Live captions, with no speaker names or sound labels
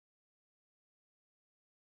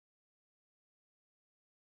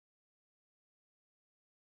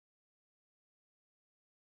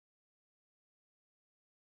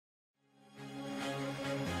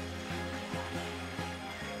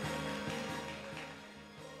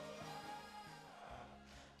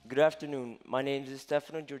Good afternoon. My name is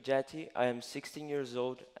Stefano Giorgetti. I am 16 years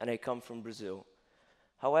old and I come from Brazil.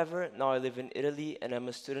 However, now I live in Italy and I'm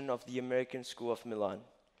a student of the American School of Milan.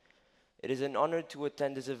 It is an honor to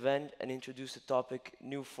attend this event and introduce the topic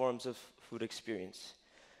New Forms of Food Experience.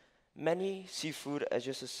 Many see food as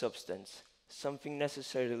just a substance, something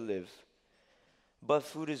necessary to live. But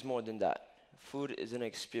food is more than that. Food is an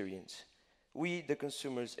experience. We, the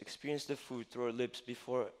consumers, experience the food through our lips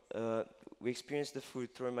before we experience the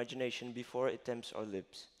food through our imagination before it tempts our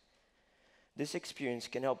lips. This experience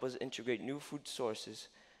can help us integrate new food sources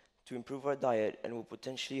to improve our diet and will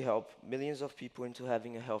potentially help millions of people into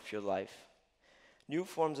having a healthier life. New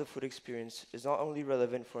forms of food experience is not only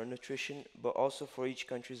relevant for our nutrition, but also for each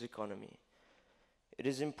country's economy. It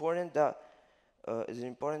is important that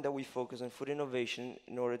we focus on food innovation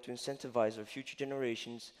in order to incentivize our future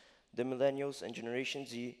generations, the millennials and Generation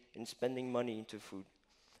Z, in spending money into food,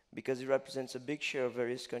 because it represents a big share of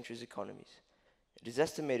various countries' economies. It is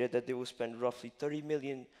estimated that they will spend roughly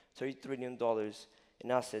 $30 trillion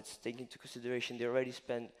in assets, taking into consideration they already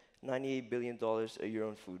spend $98 billion a year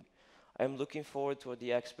on food. I am looking forward to what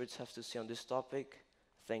the experts have to say on this topic.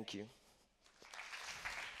 Thank you.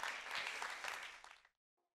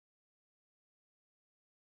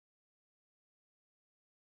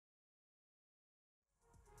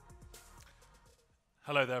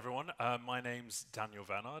 Hello there, everyone. My name's Daniel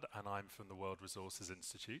Vernard, and I'm from the World Resources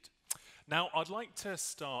Institute. Now, I'd like to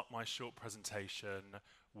start my short presentation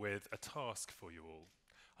with a task for you all.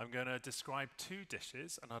 I'm going to describe two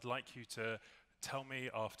dishes, and I'd like you to tell me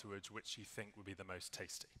afterwards which you think would be the most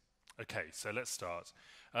tasty. Okay, so let's start.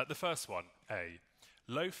 The first one, A,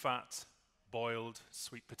 low-fat, boiled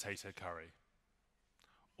sweet potato curry.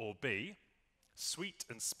 Or B, sweet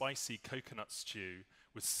and spicy coconut stew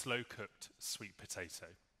with slow-cooked sweet potato.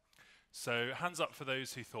 So hands up for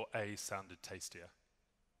those who thought A sounded tastier.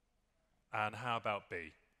 And how about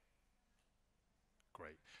B?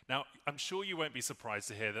 Great. Now, I'm sure you won't be surprised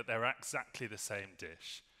to hear that they're exactly the same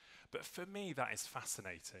dish. But for me, that is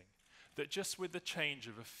fascinating. That just with the change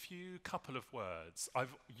of a few couple of words,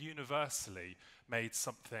 I've universally made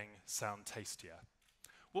something sound tastier.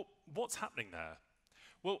 Well, what's happening there?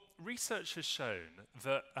 Well, research has shown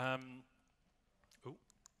that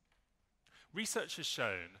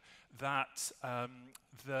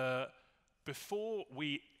before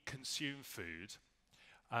we consume food,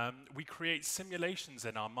 we create simulations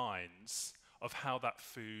in our minds of how that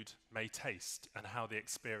food may taste and how the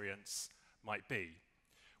experience might be.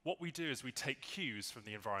 What we do is we take cues from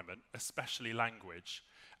the environment, especially language,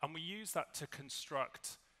 and we use that to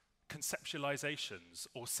construct conceptualizations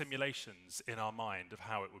or simulations in our mind of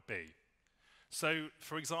how it would be. So,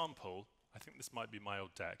 for example, I think this might be my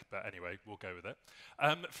old deck, but anyway, we'll go with it.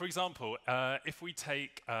 For example,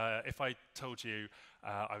 if I told you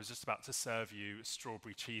I was just about to serve you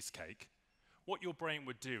strawberry cheesecake, what your brain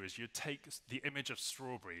would do is you'd take the image of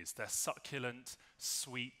strawberries, their succulent,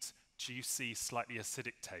 sweet, juicy, slightly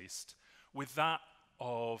acidic taste, with that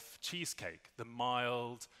of cheesecake, the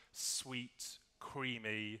mild, sweet,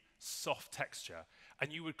 creamy, soft texture,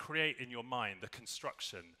 and you would create in your mind the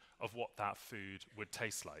construction of what that food would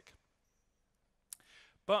taste like.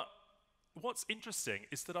 But what's interesting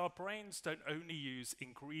is that our brains don't only use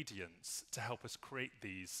ingredients to help us create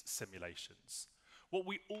these simulations. What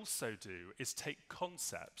we also do is take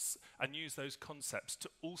concepts and use those concepts to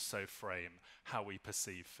also frame how we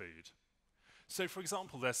perceive food. So, for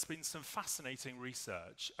example, there's been some fascinating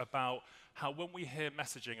research about how when we hear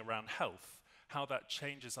messaging around health, how that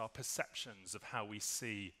changes our perceptions of how we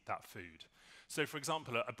see that food. So, for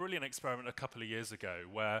example, a brilliant experiment a couple of years ago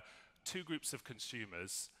where two groups of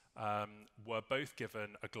consumers were both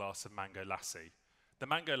given a glass of mango lassi. The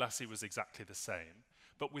mango lassi was exactly the same,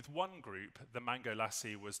 but with one group, the mango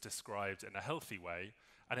lassi was described in a healthy way,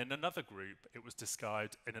 and in another group, it was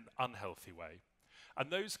described in an unhealthy way. And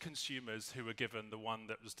those consumers who were given the one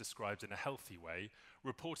that was described in a healthy way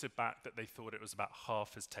reported back that they thought it was about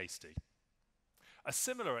half as tasty. A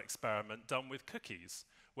similar experiment done with cookies,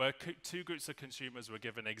 where two groups of consumers were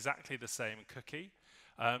given exactly the same cookie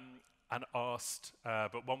and asked,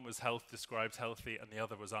 but one was described healthy and the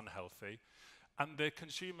other was unhealthy. And the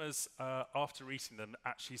consumers, after eating them,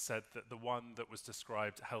 actually said that the one that was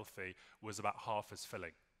described healthy was about half as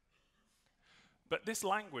filling. But this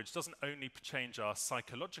language doesn't only change our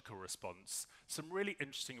psychological response. Some really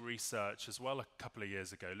interesting research as well a couple of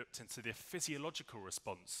years ago looked into the physiological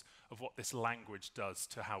response of what this language does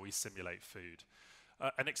to how we simulate food.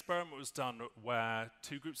 An experiment was done where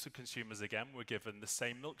two groups of consumers again were given the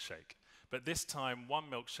same milkshake, but this time one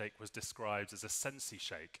milkshake was described as a Sensi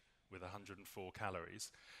shake, with 104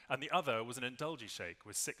 calories, and the other was an Indulge shake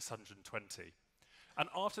with 620. And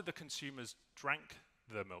after the consumers drank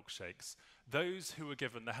the milkshakes, those who were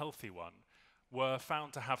given the healthy one were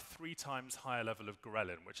found to have 3 times higher level of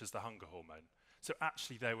ghrelin, which is the hunger hormone. So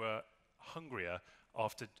actually they were hungrier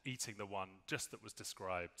after eating the one just that was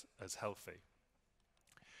described as healthy.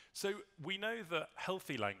 So we know that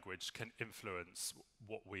healthy language can influence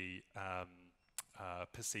what we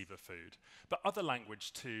perceive of food, but other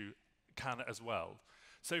language too can as well.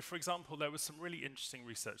 So for example, there was some really interesting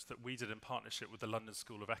research that we did in partnership with the London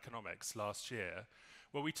School of Economics last year,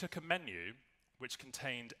 where we took a menu which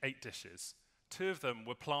contained 8 dishes. 2 of them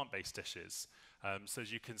were plant-based dishes. So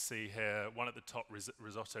as you can see here, one at the top,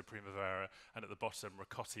 risotto primavera, and at the bottom,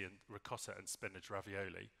 ricotta and spinach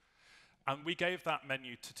ravioli. And we gave that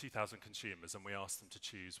menu to 2,000 consumers, and we asked them to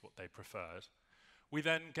choose what they preferred. We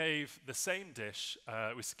then gave the same dish,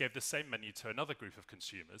 we gave the same menu to another group of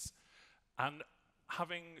consumers, and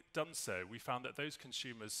having done so, we found that those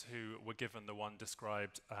consumers who were given the one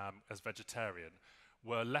described as vegetarian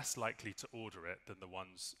were less likely to order it than the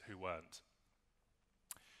ones who weren't.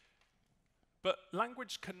 But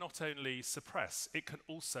language can not only suppress, it can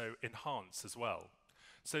also enhance as well.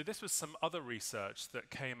 So this was some other research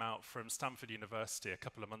that came out from Stanford University a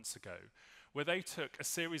couple of months ago, where they took a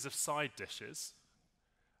series of side dishes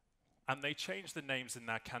and they changed the names in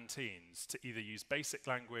their canteens to either use basic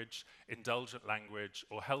language, indulgent language,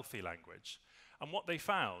 or healthy language. And what they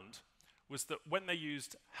found was that when they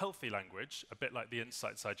used healthy language, a bit like the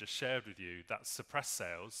insights I just shared with you, that suppressed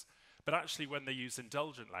sales, but actually when they used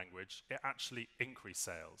indulgent language, it actually increased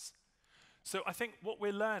sales. So I think what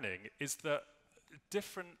we're learning is that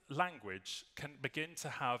different language can begin to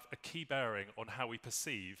have a key bearing on how we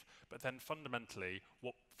perceive, but then fundamentally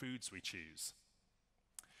what foods we choose.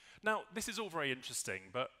 Now, this is all very interesting,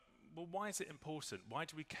 but well, why is it important? Why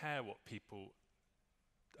do we care what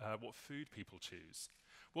food people choose?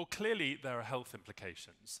 Well, clearly there are health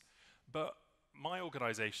implications, but my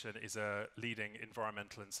organization is a leading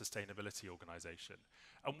environmental and sustainability organization,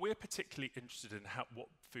 and we're particularly interested in what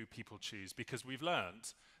food people choose because we've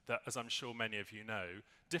learned that, as I'm sure many of you know,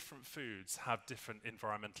 different foods have different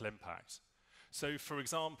environmental impact. So, for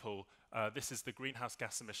example, this is the greenhouse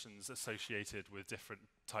gas emissions associated with different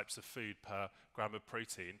types of food per gram of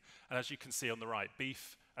protein, and as you can see on the right,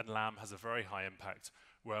 beef and lamb has a very high impact,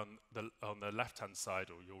 where on the left-hand side,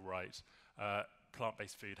 or your right,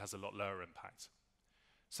 plant-based food has a lot lower impact.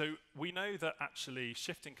 So we know that actually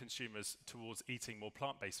shifting consumers towards eating more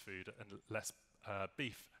plant-based food and less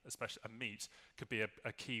beef, especially, and meat, could be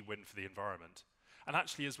a key win for the environment. And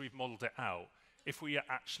actually, as we've modeled it out, if we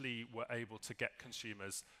actually were able to get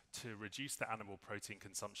consumers to reduce their animal protein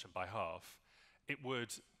consumption by half, it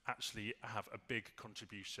would actually have a big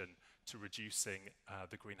contribution to reducing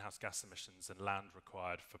the greenhouse gas emissions and land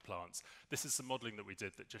required for plants. This is some modelling that we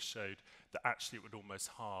did that just showed that actually it would almost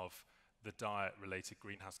halve the diet-related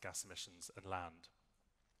greenhouse gas emissions and land.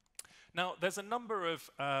 Now, there's a number of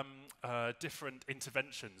different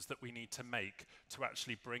interventions that we need to make to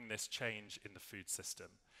actually bring this change in the food system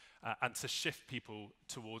and to shift people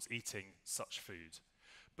towards eating such food.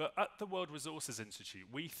 But at the World Resources Institute,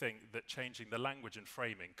 we think that changing the language and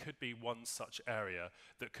framing could be one such area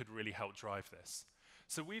that could really help drive this.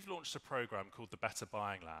 So we've launched a program called the Better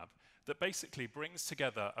Buying Lab that basically brings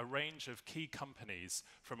together a range of key companies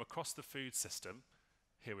from across the food system,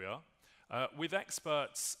 here we are, with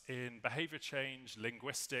experts in behavior change,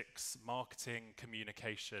 linguistics, marketing,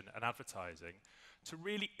 communication, and advertising to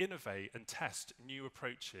really innovate and test new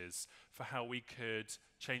approaches for how we could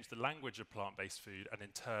change the language of plant-based food and in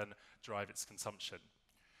turn drive its consumption.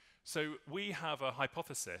 So we have a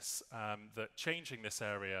hypothesis that changing this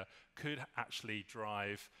area could actually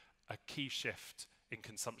drive a key shift in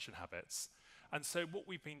consumption habits. And so what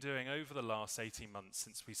we've been doing over the last 18 months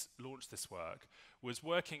since we launched this work was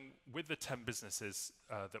working with the 10 businesses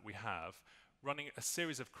that we have, running a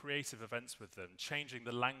series of creative events with them, changing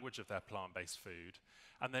the language of their plant-based food,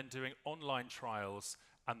 and then doing online trials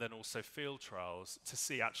and then also field trials to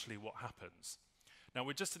see actually what happens. Now,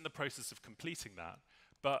 we're just in the process of completing that,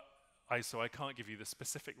 but so I can't give you the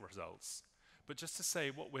specific results. But just to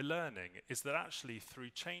say, what we're learning is that actually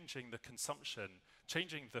through changing the consumption,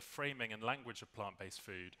 changing the framing and language of plant-based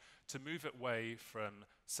food to move it away from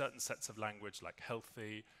certain sets of language like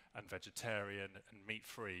healthy and vegetarian and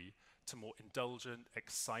meat-free to more indulgent,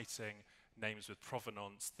 exciting names with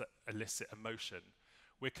provenance that elicit emotion,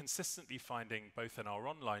 we're consistently finding, both in our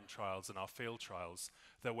online trials and our field trials,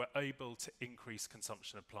 that we're able to increase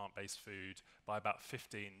consumption of plant-based food by about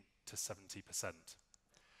 15 to 70%.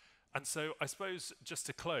 And so I suppose just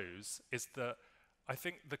to close is that I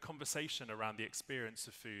think the conversation around the experience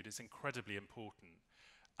of food is incredibly important.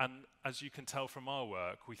 And as you can tell from our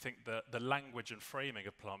work, we think that the language and framing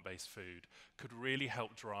of plant-based food could really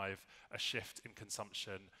help drive a shift in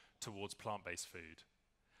consumption towards plant-based food.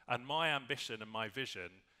 And my ambition and my vision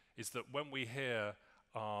is that when we hear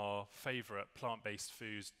our favorite plant-based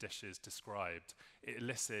food dishes described, it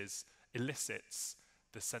elicits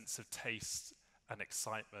the sense of taste and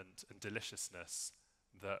excitement and deliciousness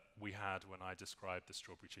that we had when I described the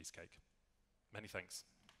strawberry cheesecake. Many thanks.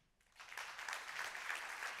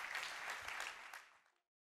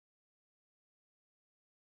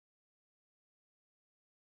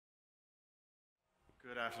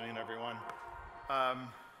 Good afternoon, everyone.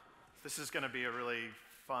 This is going to be a really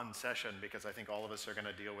fun session because I think all of us are going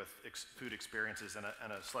to deal with food experiences in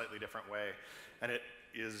a slightly different way. And it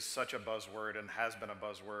is such a buzzword and has been a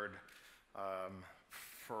buzzword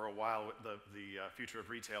for a while. The Future of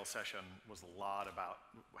Retail session was a lot about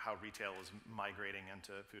how retail is migrating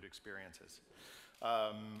into food experiences.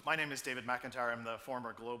 My name is David McIntyre. I'm the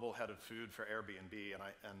former global head of food for Airbnb, and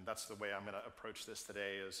that's the way I'm going to approach this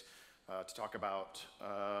today is to talk about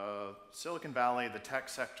Silicon Valley, the tech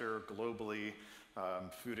sector globally,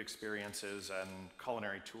 food experiences, and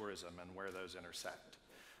culinary tourism, and where those intersect.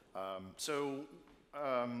 I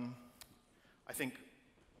think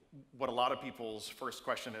what a lot of people's first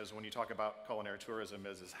question is when you talk about culinary tourism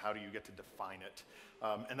is how do you get to define it?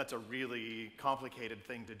 And that's a really complicated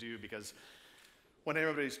thing to do because when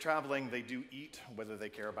everybody's traveling, they do eat, whether they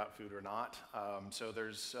care about food or not. So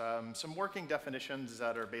there's some working definitions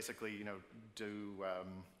that are basically,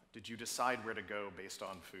 did you decide where to go based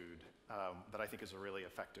on food? That I think is a really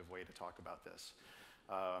effective way to talk about this.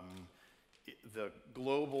 The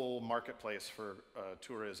global marketplace for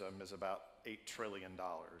tourism is about $8 trillion.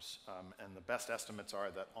 And the best estimates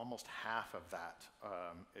are that almost half of that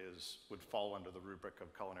would fall under the rubric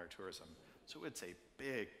of culinary tourism. So it's a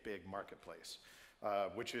big, big marketplace.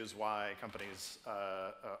 Which is why companies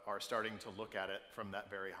are starting to look at it from that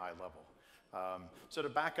very high level. So to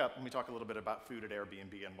back up, let me talk a little bit about food at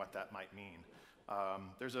Airbnb and what that might mean.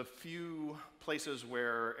 There's a few places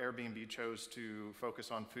where Airbnb chose to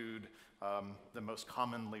focus on food. The most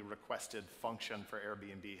commonly requested function for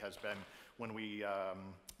Airbnb has been when we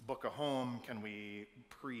book a home, can we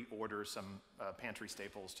pre-order some pantry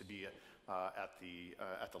staples to be at the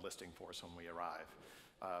listing for us when we arrive.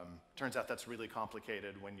 Turns out that's really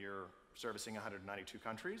complicated when you're servicing 192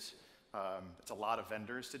 countries. It's a lot of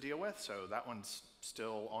vendors to deal with, so that one's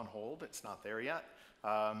still on hold. It's not there yet.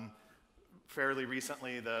 Fairly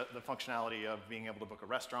recently, the functionality of being able to book a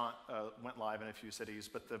restaurant went live in a few cities,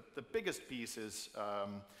 but the biggest piece is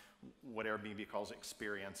what Airbnb calls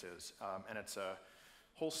experiences, and it's a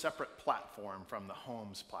whole separate platform from the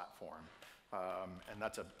homes platform, and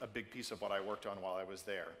that's a big piece of what I worked on while I was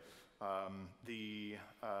there.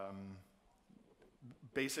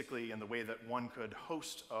 Basically, in the way that one could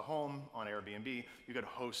host a home on Airbnb, you could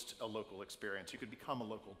host a local experience. You could become a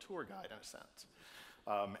local tour guide, in a sense.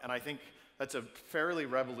 And I think that's a fairly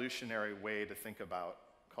revolutionary way to think about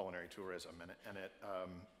culinary tourism, and it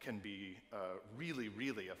can be really,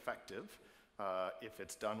 really effective if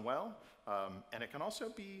it's done well. And it can also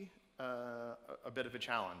be a bit of a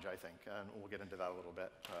challenge, I think, and we'll get into that a little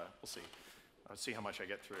bit. We'll see. I'll see how much I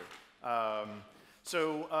get through.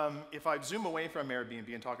 If I zoom away from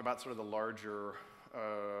Airbnb and talk about sort of the larger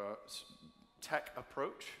tech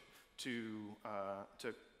approach to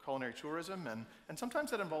culinary tourism, and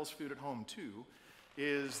sometimes that involves food at home too,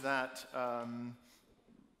 is that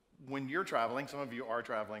when you're traveling, some of you are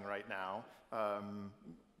traveling right now,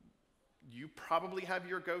 you probably have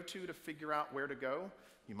your go-to to figure out where to go.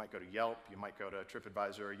 You might go to Yelp, you might go to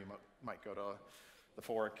TripAdvisor, you might go to The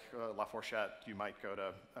Fork, La Fourchette, you might go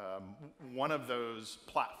to one of those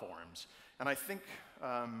platforms. And I think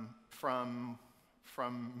from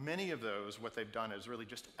many of those, what they've done is really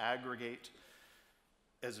just aggregate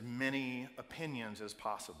as many opinions as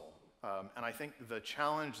possible. And I think the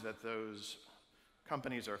challenge that those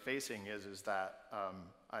companies are facing is that,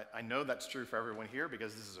 I know that's true for everyone here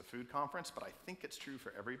because this is a food conference, but I think it's true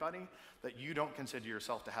for everybody, that you don't consider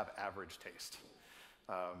yourself to have average taste.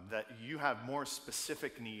 That you have more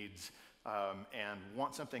specific needs and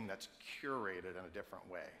want something that's curated in a different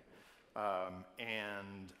way. I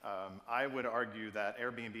would argue that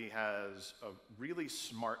Airbnb has a really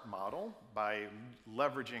smart model by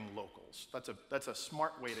leveraging locals. That's a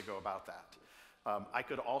smart way to go about that. I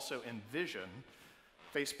could also envision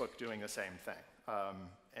Facebook doing the same thing,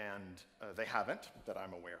 they haven't that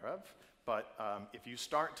I'm aware of. But if you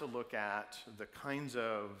start to look at the kinds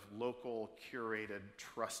of local, curated,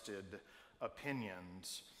 trusted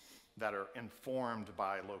opinions that are informed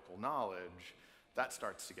by local knowledge, that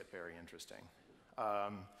starts to get very interesting.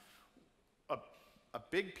 A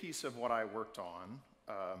big piece of what I worked on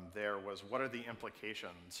there was what are the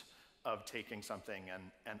implications of taking something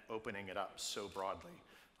and opening it up so broadly.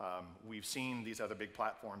 We've seen these other big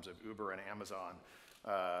platforms of Uber and Amazon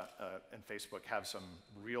and Facebook have some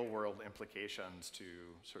real-world implications to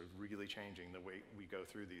sort of really changing the way we go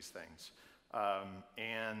through these things.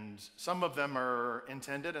 And some of them are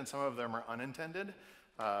intended and some of them are unintended.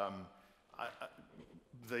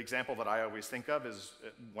 The example that I always think of is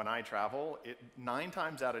when I travel, 9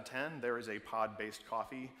 times out of 10, there is a pod-based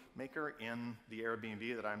coffee maker in the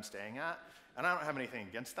Airbnb that I'm staying at. And I don't have anything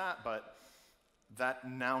against that, but that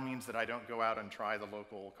now means that I don't go out and try the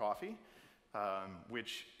local coffee,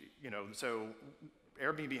 which, so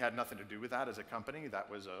Airbnb had nothing to do with that as a company. That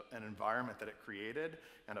was an environment that it created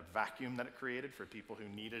and a vacuum that it created for people who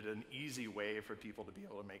needed an easy way for people to be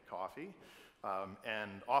able to make coffee.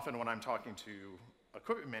 And often when I'm talking to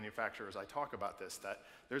equipment manufacturers, I talk about this, that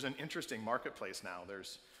there's an interesting marketplace now.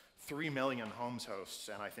 There's 3 million homes hosts,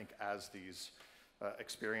 and I think as these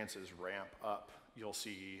experiences ramp up, you'll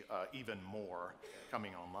see even more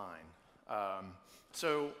coming online.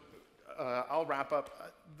 I'll wrap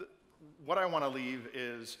up. What I want to leave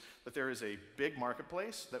is that there is a big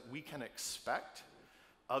marketplace that we can expect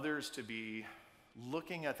others to be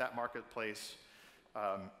looking at that marketplace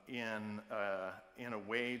in a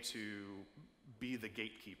way to be the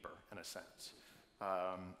gatekeeper, in a sense.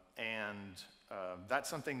 That's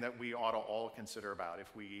something that we ought to all consider about.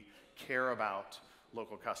 If we care about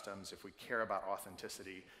local customs, if we care about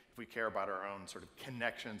authenticity, if we care about our own sort of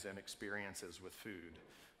connections and experiences with food.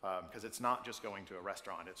 Because it's not just going to a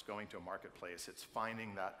restaurant, it's going to a marketplace, it's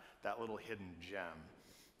finding that little hidden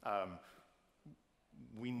gem.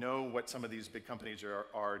 We know what some of these big companies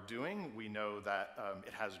are doing. We know that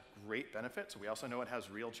it has great benefits. We also know it has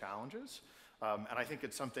real challenges. And I think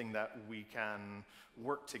it's something that we can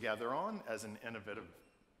work together on as an innovative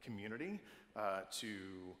community to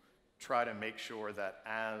try to make sure that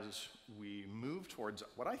as we move towards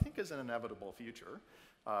what I think is an inevitable future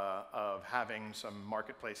of having some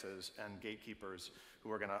marketplaces and gatekeepers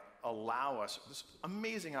who are going to allow us this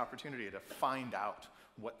amazing opportunity to find out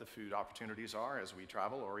what the food opportunities are as we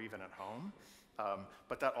travel or even at home.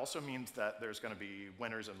 But that also means that there's going to be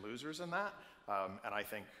winners and losers in that. And I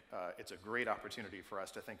think it's a great opportunity for us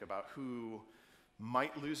to think about who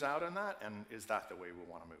might lose out on that, and is that the way we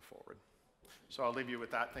want to move forward. So I'll leave you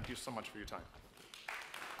with that. Thank you so much for your time.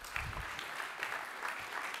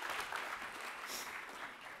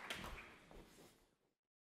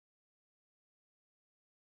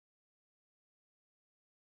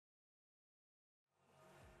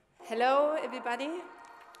 Hello, everybody.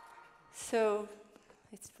 So,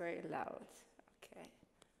 it's very loud. Okay.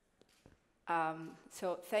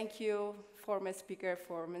 So, thank you, former speaker,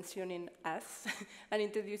 for mentioning us and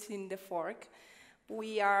introducing the fork.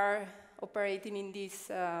 We are operating in this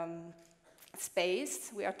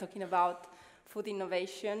space. We are talking about food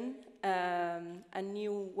innovation and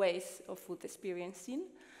new ways of food experiencing.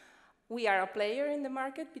 We are a player in the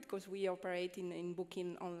market because we operate in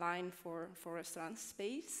booking online for restaurant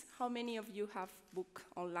space. How many of you have booked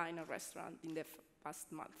online a restaurant in the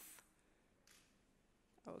past month?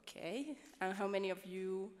 Okay. And how many of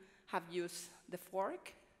you have used the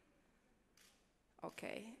fork?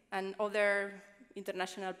 Okay. And other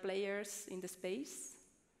international players in the space,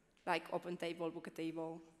 like OpenTable,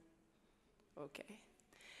 Bookatable? Okay.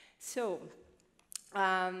 So,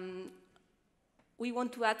 we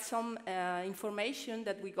want to add some information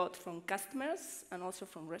that we got from customers and also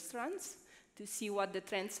from restaurants to see what the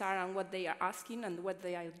trends are and what they are asking and what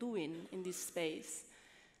they are doing in this space.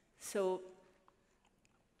 So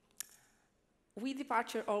we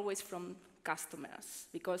departure always from customers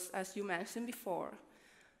because, as you mentioned before,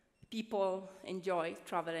 people enjoy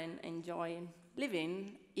traveling, enjoying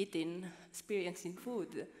living, eating, experiencing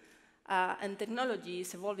food. And technology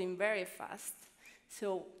is evolving very fast.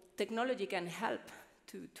 So technology can help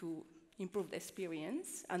to improve the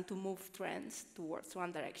experience and to move trends towards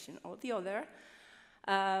one direction or the other.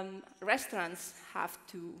 Restaurants have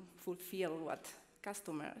to fulfill what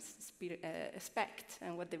customers expect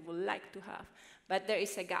and what they would like to have, but there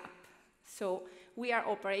is a gap. So we are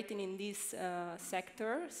operating in this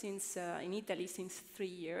sector since, in Italy since 3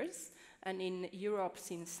 years, and in Europe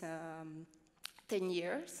since 10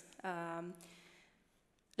 years.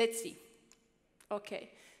 Let's see.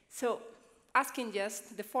 Okay. So, asking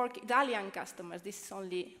just the 4 Italian customers, this is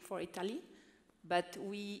only for Italy, but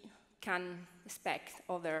we can expect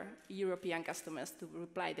other European customers to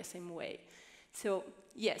reply the same way. So,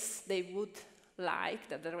 yes, they would like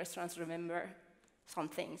that the restaurants remember some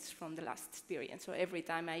things from the last experience. So every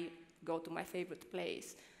time I go to my favorite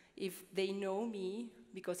place, if they know me,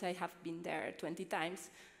 because I have been there 20 times,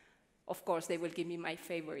 of course they will give me my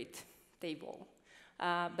favorite table.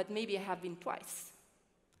 But maybe I have been twice.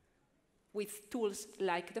 With tools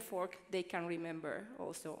like the fork, they can remember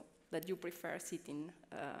also that you prefer sitting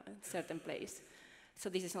in a certain place. So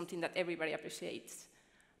this is something that everybody appreciates.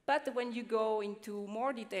 But when you go into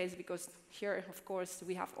more details, because here, of course,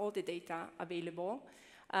 we have all the data available,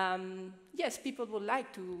 yes, people would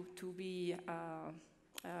like to be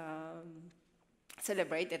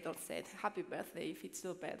celebrated or said happy birthday if it's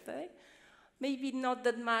your birthday. Maybe not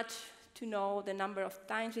that much to know the number of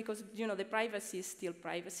times, because the privacy is still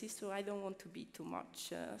privacy, so I don't want to be too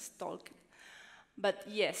much stalked. But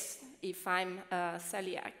yes, if I'm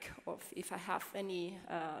celiac, or if I have any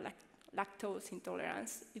lactose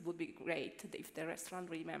intolerance, it would be great if the restaurant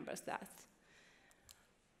remembers that.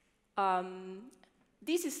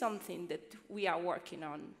 This is something that we are working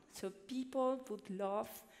on. So people would love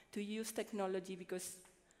to use technology because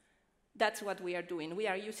that's what we are doing. We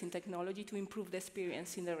are using technology to improve the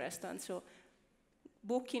experience in the restaurant. So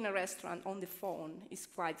booking a restaurant on the phone is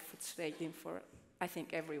quite frustrating for, I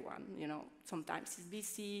think, everyone. Sometimes it's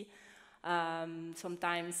busy,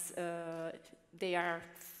 sometimes they are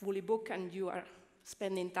fully booked and you are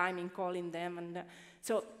spending time in calling them. And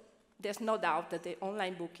so there's no doubt that the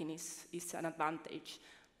online booking is an advantage.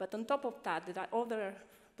 But on top of that, there are other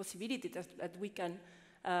possibilities that we can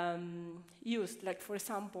use. Like, for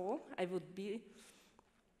example, I would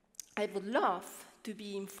love to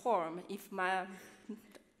be informed if my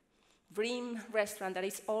dream restaurant that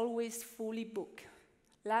is always fully booked,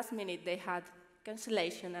 last minute they had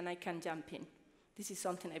cancellation and I can jump in. This is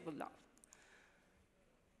something I would love.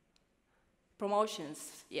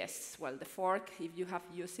 Promotions, yes, well, the fork, if you have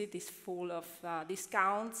used it, is full of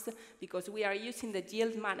discounts because we are using the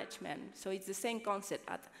yield management. So it's the same concept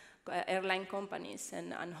at airline companies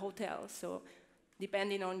and hotels. So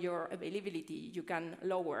depending on your availability, you can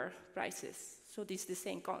lower prices. So this is the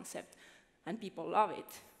same concept, and people love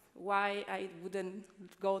it. Why I wouldn't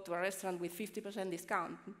go to a restaurant with 50%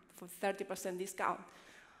 discount, for 30% discount?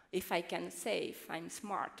 If I can save, I'm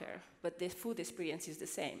smarter, but the food experience is the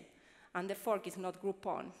same. And the fork is not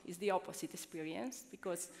Groupon, it's the opposite experience,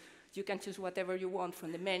 because you can choose whatever you want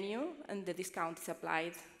from the menu, and the discount is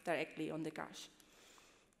applied directly on the cash.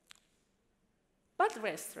 But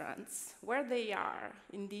restaurants, where they are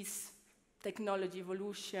in this technology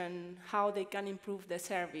evolution, how they can improve the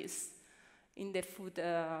service in the food,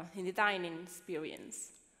 in the dining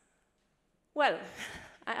experience. Well,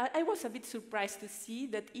 I was a bit surprised to see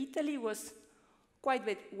that Italy was quite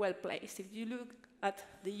well placed. If you look at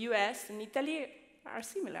the US and Italy are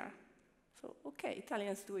similar. So, okay,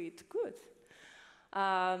 Italians do it good.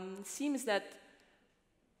 Seems that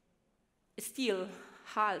still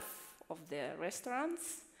half of the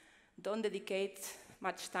restaurants don't dedicate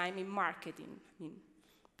much time in marketing, in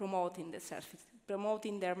promoting the service,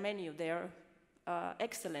 promoting their menu, their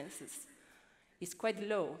excellences. Is quite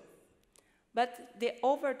low. But the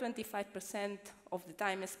over 25% of the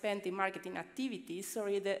time spent in marketing activities,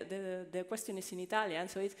 sorry, the question is in Italian,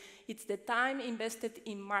 so it's the time invested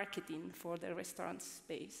in marketing for the restaurant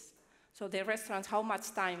space. So the restaurants, how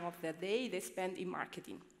much time of the day they spend in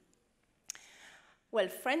marketing. Well,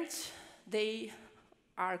 French, they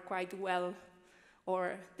are quite well,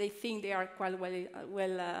 or they think they are quite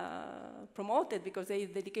well promoted because they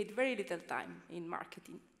dedicate very little time in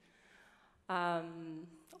marketing.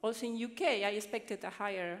 Also in UK, I expected a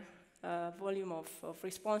higher volume of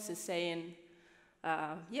responses saying,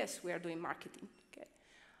 yes, we are doing marketing. Okay.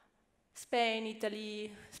 Spain,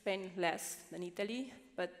 Italy, Spain less than Italy,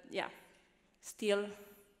 but yeah, still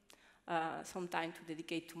some time to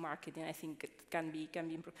dedicate to marketing. I think it can be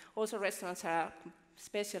improved. Also, restaurants are a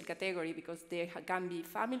special category because they can be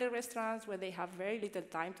family restaurants where they have very little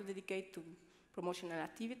time to dedicate to promotional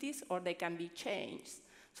activities, or they can be chains.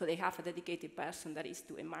 So they have a dedicated person that is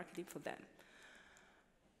doing marketing for them.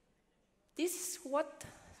 This is what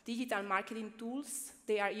digital marketing tools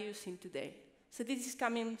they are using today. So this is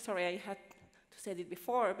coming, sorry, I had to say it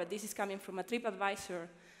before, but this is coming from a TripAdvisor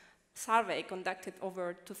survey conducted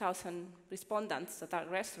over 2,000 respondents that are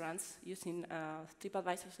restaurants using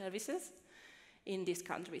TripAdvisor services in these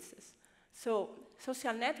countries. So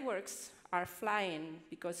social networks are flying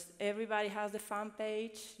because everybody has the fan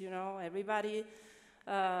page, everybody.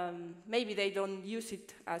 Maybe they don't use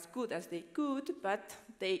it as good as they could, but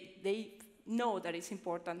they know that it's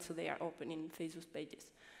important, so they are opening Facebook pages.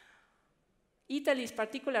 Italy is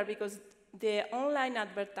particular because the online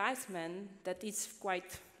advertisement that is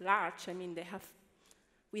quite large. I mean,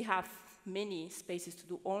 we have many spaces to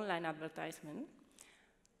do online advertisement.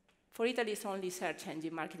 For Italy, it's only search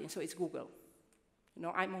engine marketing, so it's Google. You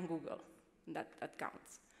know, I'm on Google, and that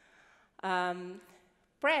counts.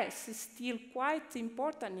 Press is still quite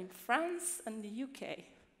important in France and the UK.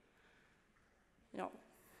 You know,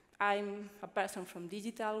 I'm a person from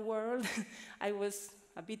digital world. I was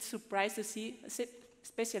a bit surprised to see,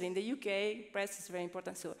 especially in the UK, press is very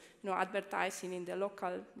important. So, you know, advertising in the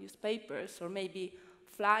local newspapers or maybe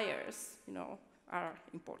flyers, you know, are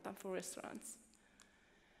important for restaurants.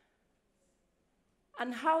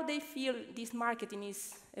 And how they feel this marketing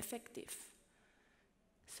is effective.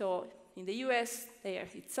 So in the US,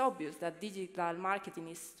 it's obvious that digital marketing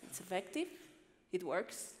is effective. It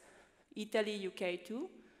works. Italy, UK too.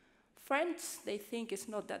 French, they think it's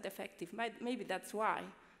not that effective. Maybe that's why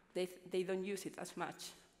they don't use it as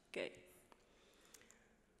much. Okay.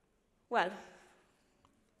 Well,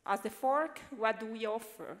 as the fork, what do we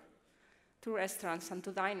offer to restaurants and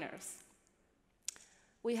to diners?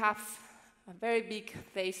 We have a very big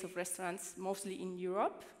base of restaurants, mostly in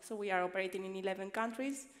Europe. So we are operating in 11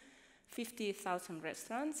 countries, 50,000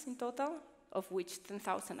 restaurants in total, of which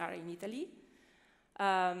 10,000 are in Italy.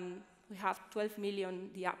 We have 12 million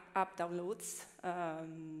app downloads,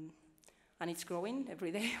 and it's growing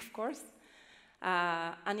every day, of course.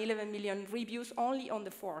 And 11 million reviews only on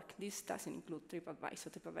the fork. This doesn't include TripAdvisor.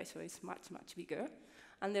 TripAdvisor is much, much bigger.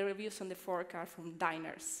 And the reviews on the fork are from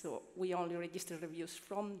diners. So we only register reviews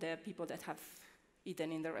from the people that have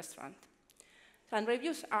eaten in the restaurant. And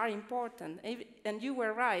reviews are important. And you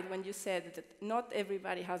were right when you said that not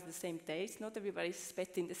everybody has the same taste, not everybody is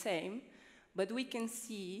expecting the same, but we can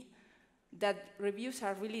see that reviews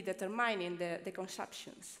are really determining the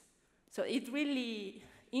consumptions. So it really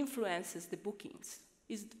influences the bookings.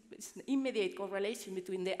 It's an immediate correlation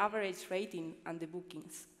between the average rating and the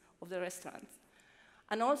bookings of the restaurants.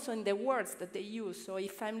 And also in the words that they use. So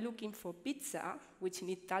if I'm looking for pizza, which in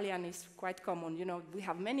Italian is quite common, you know, we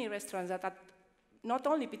have many restaurants that are not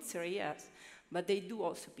only pizzerias, but they do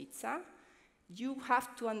also pizza. You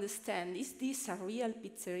have to understand, is this a real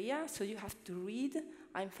pizzeria? So you have to read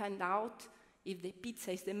and find out if the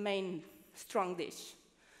pizza is the main strong dish.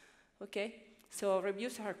 Okay? So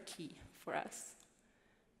reviews are key for us.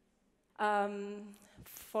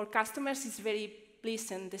 For customers, it's very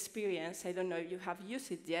pleasant experience. I don't know if you have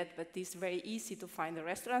used it yet, but it's very easy to find a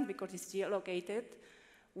restaurant because it's geolocated.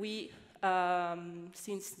 We,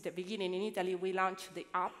 since the beginning in Italy, we launched the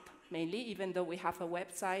app mainly, even though we have a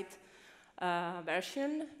website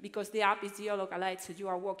version, because the app is geolocalized, so you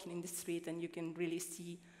are walking in the street and you can really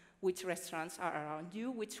see which restaurants are around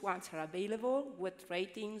you, which ones are available, what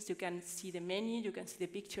ratings, you can see the menu, you can see the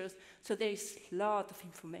pictures, so there is a lot of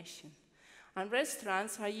information. And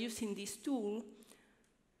restaurants are using this tool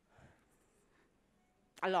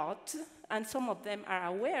a lot, and some of them are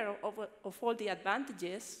aware of all the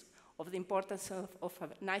advantages, of the importance of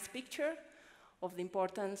a nice picture, of the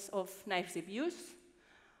importance of nice reviews,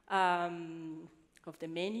 of the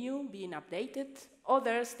menu being updated.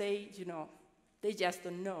 Others, they just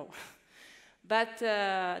don't know. But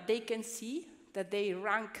they can see that they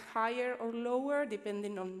rank higher or lower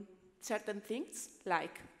depending on certain things,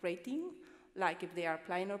 like rating, like if they are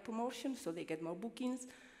applying a promotion, so they get more bookings.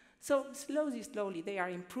 So slowly, they are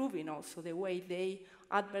improving also the way they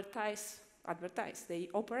advertise, they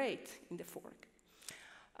operate in the fork.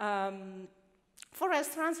 For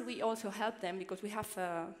restaurants, we also help them because we have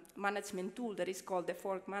a management tool that is called the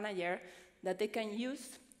Fork Manager that they can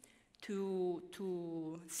use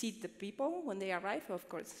to seat the people when they arrive, of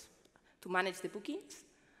course, to manage the bookings.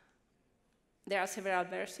 There are several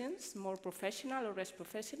versions, more professional or less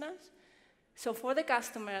professional. So for the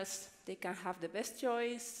customers, they can have the best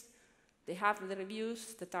choice. They have the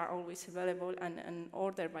reviews that are always available and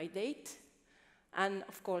order by date. And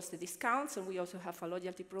of course, the discounts, and we also have a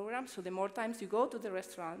loyalty program. So the more times you go to the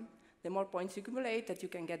restaurant, the more points you accumulate that you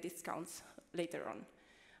can get discounts later on.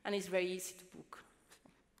 And it's very easy to book.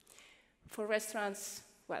 For restaurants,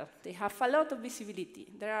 well, they have a lot of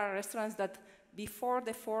visibility. There are restaurants that before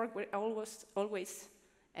the fork were always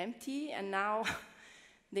empty, and now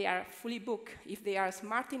they are fully booked if they are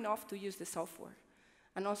smart enough to use the software.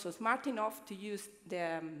 And also smart enough to use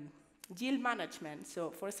the yield management.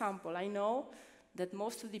 So, for example, I know that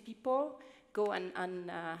most of the people go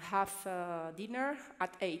and have dinner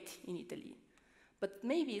at 8 in Italy. But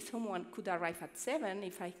maybe someone could arrive at 7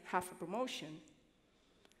 if I have a promotion.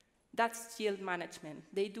 That's yield management.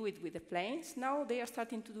 They do it with the planes. Now they are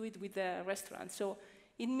starting to do it with the restaurants. So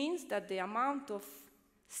it means that the amount of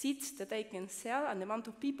seats that I can sell and the amount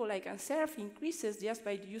of people I can serve increases just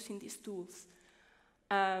by using these tools.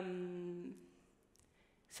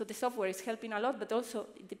 So the software is helping a lot, but also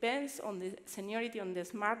it depends on the seniority, on the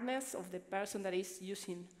smartness of the person that is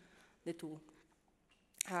using the tool.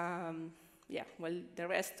 Yeah, well, the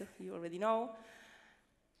rest you already know.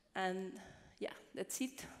 And yeah, that's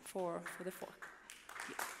it for the fork.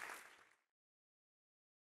 Yeah.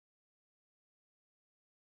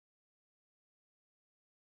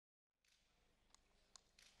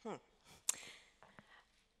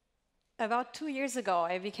 About 2 years ago,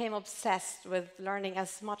 I became obsessed with learning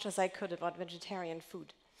as much as I could about vegetarian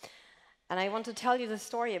food. And I want to tell you the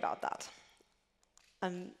story about that.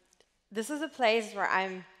 This is a place where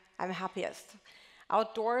I'm happiest.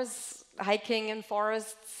 Outdoors, hiking in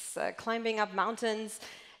forests, climbing up mountains,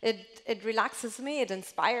 it relaxes me, it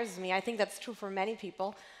inspires me. I think that's true for many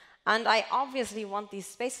people. And I obviously want these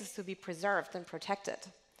spaces to be preserved and protected.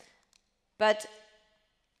 But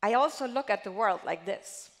I also look at the world like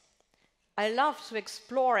this. I love to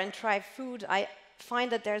explore and try food. I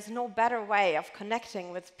find that there's no better way of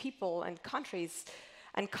connecting with people and countries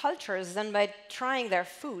and cultures than by trying their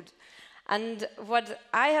food. And what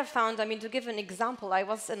I have found, I mean, to give an example, I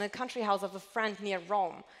was in a country house of a friend near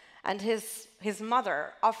Rome, and his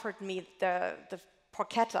mother offered me the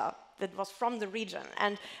porchetta that was from the region.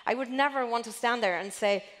 And I would never want to stand there and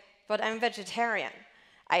say, but I'm vegetarian.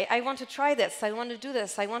 I want to try this, I want to do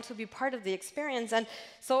this, I want to be part of the experience. And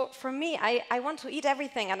so for me, I want to eat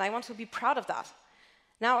everything and I want to be proud of that.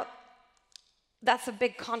 Now, that's a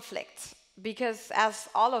big conflict because as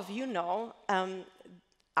all of you know,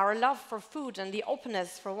 our love for food and the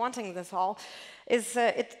openness for wanting this all is,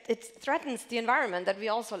 it threatens the environment that we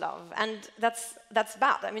also love. And that's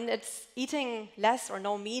bad. I mean, it's eating less or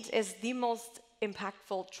no meat is the most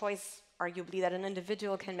impactful choice, arguably, that an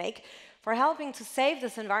individual can make for helping to save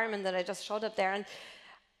this environment that I just showed up there. And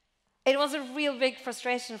it was a real big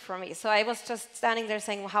frustration for me. So I was just standing there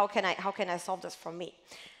saying, well, how can I solve this for me?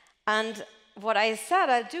 And what I said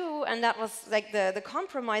I'd do, and that was like the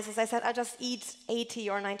compromise, is I said I just eat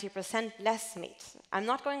 80 or 90% less meat. I'm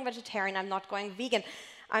not going vegetarian, I'm not going vegan.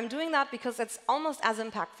 I'm doing that because it's almost as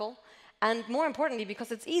impactful, and more importantly,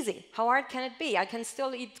 because it's easy. How hard can it be? I can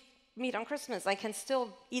still eat meat on Christmas, I can still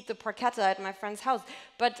eat the porchetta at my friend's house,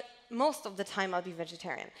 but most of the time I'll be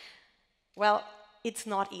vegetarian. Well, it's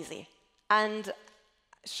not easy. And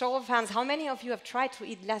show of hands, how many of you have tried to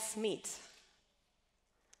eat less meat?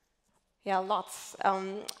 Yeah, lots.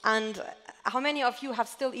 And how many of you have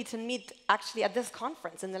still eaten meat actually at this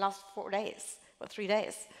conference in the last 4 days or 3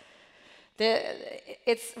 days?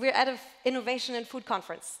 We're at an innovation in food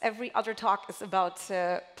conference. Every other talk is about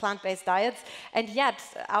plant-based diets, and yet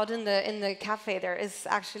out in the cafe there is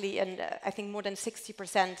actually, I think more than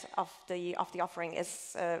 60% of the offering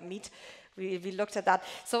is meat. We looked at that.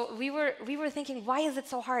 So we were thinking, why is it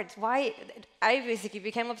so hard? Why? I basically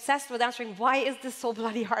became obsessed with answering, why is this so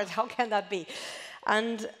bloody hard? How can that be?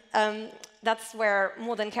 And that's where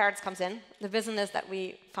More Than Carrots comes in, the business that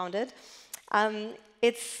we founded.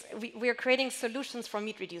 We're creating solutions for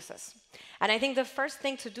meat reducers. And I think the first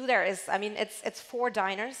thing to do there is, I mean, it's for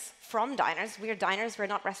diners, from diners. We're diners, we're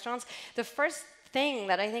not restaurants. The first thing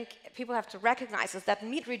that I think people have to recognize is that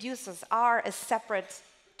meat reducers are a separate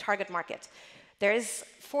target market. There is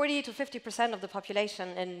 40 to 50% of the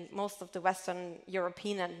population in most of the Western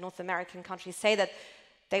European and North American countries say that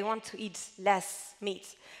they want to eat less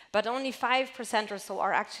meat. But only 5% or so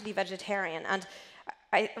are actually vegetarian. And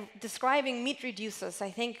describing meat reducers, I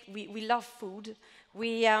think we love food.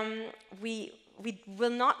 We will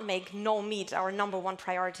not make no meat our #1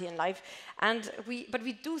 priority in life, but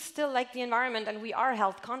we do still like the environment and we are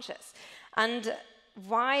health conscious. And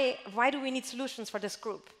why do we need solutions for this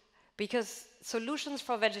group? Because solutions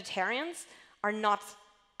for vegetarians are not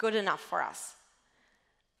good enough for us.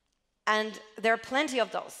 And there are plenty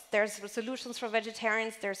of those. There's solutions for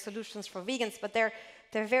vegetarians, there's solutions for vegans, but they're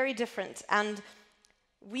very different. And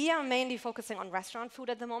we are mainly focusing on restaurant food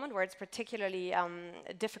at the moment, where it's particularly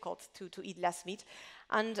difficult to eat less meat.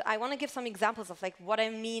 And I want to give some examples of like what I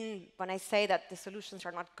mean when I say that the solutions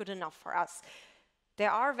are not good enough for us.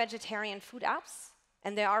 There are vegetarian food apps,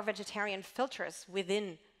 and there are vegetarian filters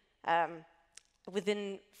within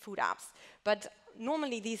food apps. But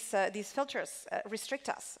normally these filters restrict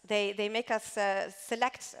us. They make us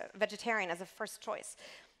select vegetarian as a first choice.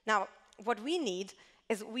 Now, what we need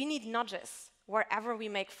is nudges wherever we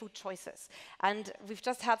make food choices. And we've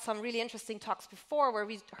just had some really interesting talks before where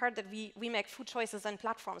we heard that we make food choices on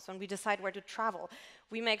platforms when we decide where to travel.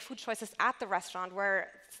 We make food choices at the restaurant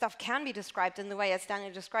where stuff can be described in the way as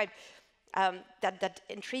Daniel described, that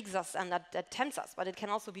intrigues us and that tempts us, but it can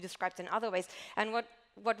also be described in other ways. And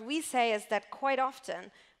what we say is that quite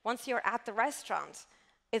often, once you're at the restaurant,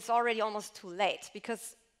 it's already almost too late,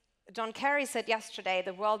 because John Kerry said yesterday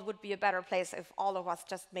the world would be a better place if all of us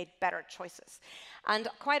just made better choices. And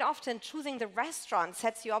quite often, choosing the restaurant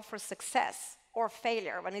sets you up for success or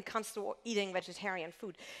failure when it comes to eating vegetarian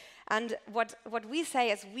food. And what we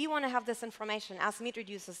say is we want to have this information as meat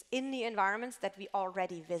reducers in the environments that we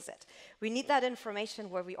already visit. We need that information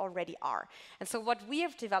where we already are. And so what we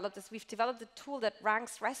have developed is we've developed a tool that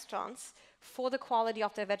ranks restaurants for the quality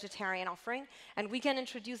of their vegetarian offering, and we can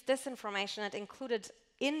introduce this information and include it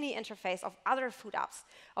in the interface of other food apps,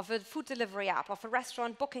 of a food delivery app, of a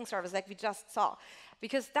restaurant booking service like we just saw,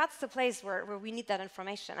 because that's the place where we need that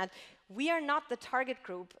information. And we are not the target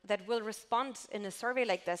group that will respond in a survey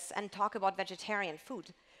like this and talk about vegetarian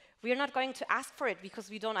food. We are not going to ask for it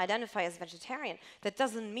because we don't identify as vegetarian. That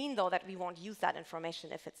doesn't mean, though, that we won't use that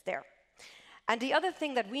information if it's there. And the other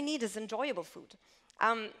thing that we need is enjoyable food.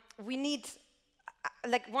 We need,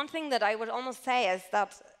 like, one thing that I would almost say is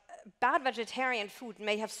that bad vegetarian food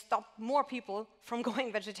may have stopped more people from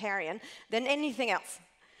going vegetarian than anything else.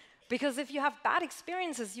 Because if you have bad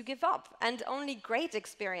experiences, you give up, and only great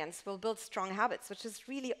experience will build strong habits, which is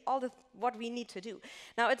really all what we need to do.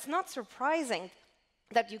 Now, it's not surprising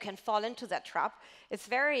that you can fall into that trap. It's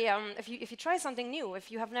very, if you try something new,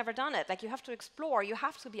 if you have never done it, like, you have to explore, you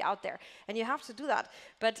have to be out there, and you have to do that.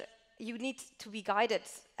 But you need to be guided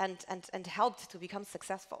and helped to become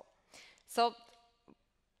successful. So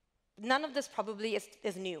none of this probably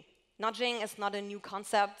is new. Nudging is not a new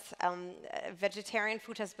concept. Vegetarian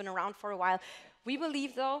food has been around for a while. We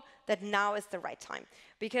believe, though, that now is the right time,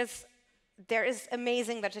 because there is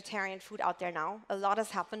amazing vegetarian food out there now. A lot has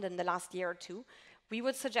happened in the last year or two. We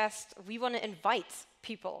would suggest we want to invite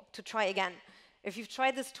people to try again. If you've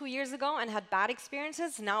tried this 2 years ago and had bad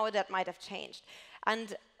experiences, now that might have changed.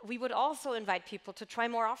 And we would also invite people to try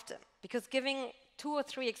more often, because giving 2 or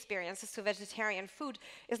 3 experiences to vegetarian food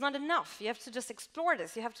is not enough. You have to just explore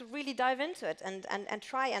this. You have to really dive into it and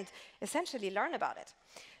try and essentially learn about it.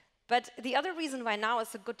 But the other reason why now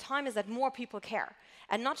is a good time is that more people care.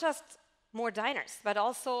 And not just more diners, but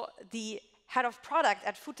also the head of product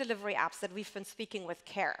at food delivery apps that we've been speaking with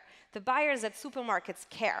care. The buyers at supermarkets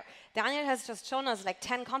care. Daniel has just shown us like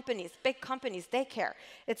 10 companies, big companies, they care.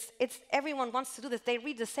 It's everyone wants to do this. They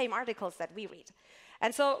read the same articles that we read.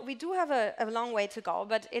 And so we do have a long way to go,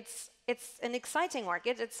 but it's an exciting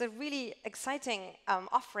market. It's a really exciting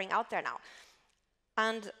offering out there now.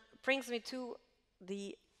 And brings me to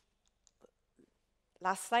the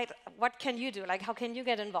last slide. What can you do? Like, how can you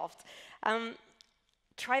get involved?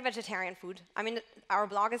 Try vegetarian food. I mean, our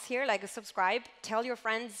blog is here, like, subscribe, tell your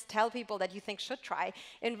friends, tell people that you think should try,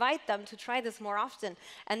 invite them to try this more often.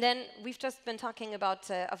 And then we've just been talking about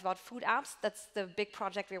food apps. That's the big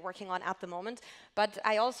project we're working on at the moment. But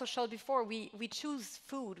I also showed before, we choose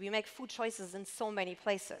food, we make food choices in so many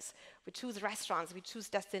places. We choose restaurants, we choose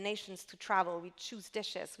destinations to travel, we choose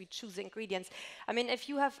dishes, we choose ingredients. I mean, if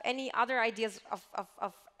you have any other ideas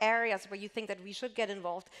of areas where you think that we should get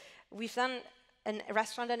involved, we've done a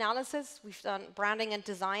restaurant analysis, we've done branding and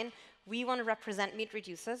design. We want to represent meat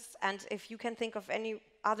reducers, and if you can think of any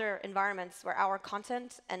other environments where our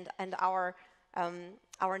content and our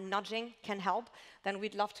nudging can help, then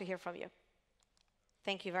we'd love to hear from you.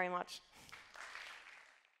 Thank you very much.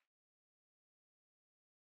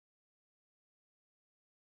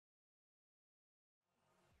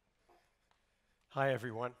 Hi,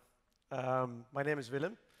 everyone. My name is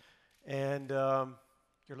Willem, and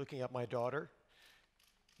you're looking at my daughter.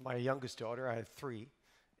 My youngest daughter, I have 3.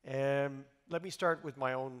 Let me start with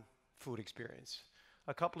my own food experience.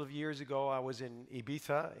 A couple of years ago, I was in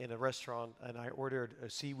Ibiza in a restaurant, and I ordered a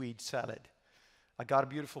seaweed salad. I got a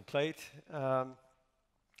beautiful plate,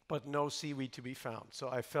 but no seaweed to be found. So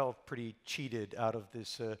I felt pretty cheated out of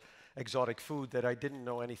this exotic food that I didn't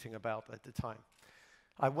know anything about at the time.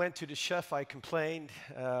 I went to the chef, I complained,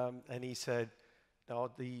 and he said, no,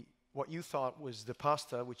 what you thought was the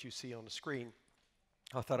pasta, which you see on the screen,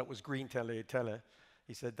 I thought it was green tagliatelle.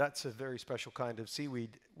 He said, that's a very special kind of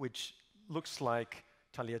seaweed, which looks like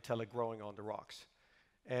tagliatelle growing on the rocks.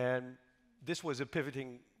 And this was a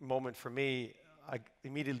pivoting moment for me. I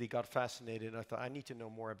immediately got fascinated, and I thought, I need to know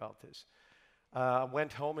more about this. I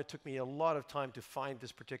went home. It took me a lot of time to find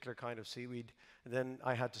this particular kind of seaweed. And then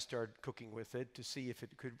I had to start cooking with it to see if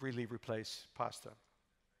it could really replace pasta.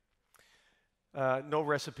 No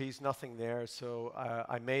recipes, nothing there, so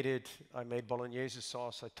I made it. I made bolognese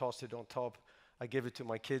sauce. I tossed it on top. I gave it to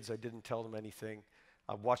my kids. I didn't tell them anything.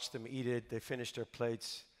 I watched them eat it. They finished their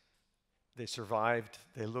plates. They survived.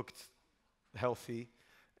 They looked healthy.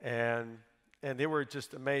 And they were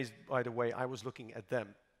just amazed by the way I was looking at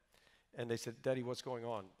them. And they said, Daddy, what's going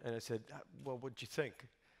on? And I said, well, what'd you think?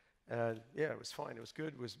 And yeah, it was fine. It was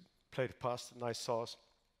good. It was a plate of pasta, nice sauce.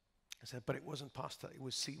 I said, but it wasn't pasta. It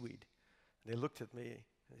was seaweed. And they looked at me and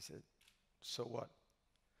they said, so what?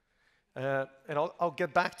 And I'll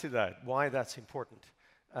get back to that, why that's important.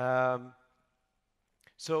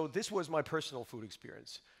 So this was my personal food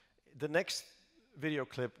experience. The next video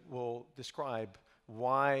clip will describe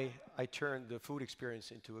why I turned the food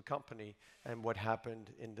experience into a company and what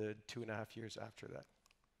happened in the 2.5 years after that.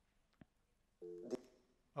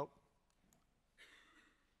 Oh.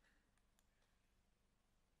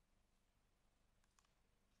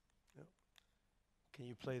 No. Can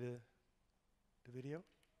you play the video?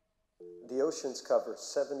 The oceans cover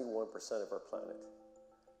 71% of our planet.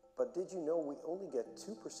 But did you know we only get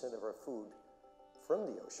 2% of our food from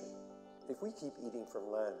the ocean? If we keep eating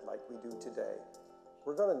from land like we do today,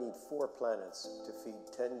 we're going to need 4 planets to feed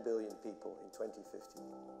 10 billion people in 2050.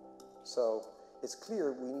 So it's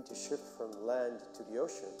clear we need to shift from land to the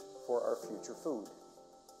ocean for our future food.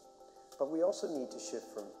 But we also need to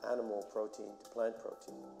shift from animal protein to plant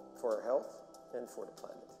protein for our health and for the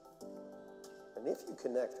planet. And if you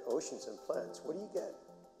connect oceans and plants, what do you get?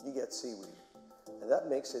 You get seaweed. And that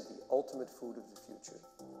makes it the ultimate food of the future.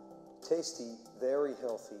 Tasty, very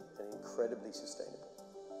healthy, and incredibly sustainable.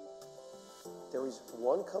 There is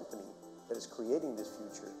one company that is creating this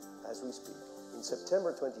future as we speak. In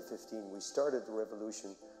September 2015, we started the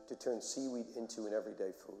revolution to turn seaweed into an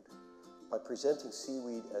everyday food by presenting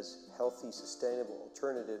seaweed as healthy, sustainable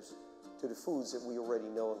alternatives to the foods that we already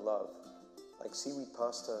know and love, like seaweed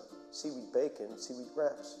pasta, seaweed bacon, seaweed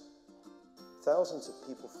wraps. Thousands of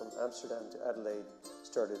people from Amsterdam to Adelaide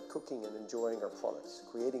started cooking and enjoying our products,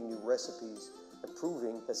 creating new recipes, and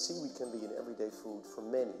proving that seaweed can be an everyday food for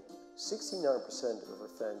many. 69% of our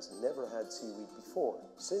fans never had seaweed before.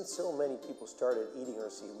 Since so many people started eating our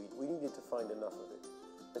seaweed, we needed to find enough of it.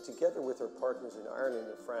 And together with our partners in Ireland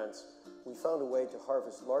and France, we found a way to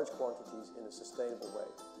harvest large quantities in a sustainable way,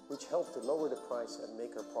 which helped to lower the price and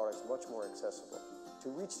make our products much more accessible. To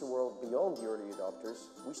reach the world beyond the early adopters,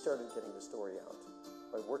 we started getting the story out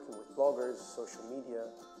by working with bloggers, social media,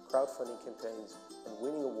 crowdfunding campaigns, and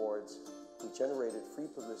winning awards. We generated free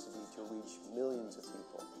publicity to reach millions of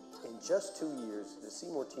people. In just 2 years, the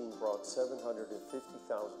Seymour team brought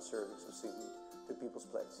 750,000 servings of seaweed to people's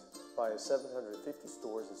plates via 750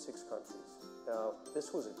 stores in 6 countries. Now,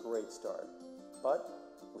 this was a great start, but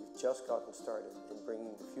we've just gotten started in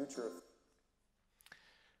bringing the future of...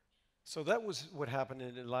 So that was what happened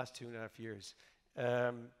in the last 2.5 years.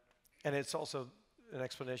 And it's also an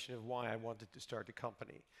explanation of why I wanted to start the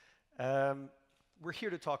company. We're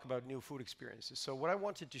here to talk about new food experiences. So what I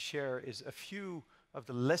wanted to share is a few of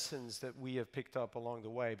the lessons that we have picked up along the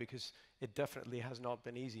way, because it definitely has not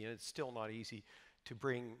been easy, and it's still not easy to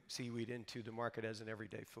bring seaweed into the market as an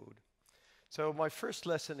everyday food. So my first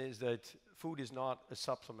lesson is that food is not a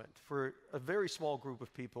supplement. For a very small group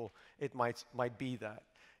of people, it might be that,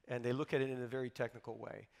 and they look at it in a very technical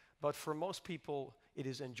way. But for most people, it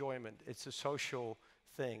is enjoyment. It's a social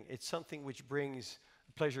thing. It's something which brings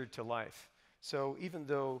pleasure to life. So even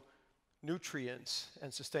though nutrients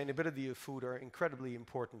and sustainability of food are incredibly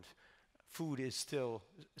important, food is still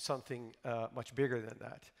something much bigger than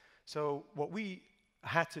that. So what we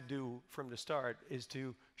had to do from the start is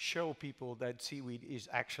to show people that seaweed is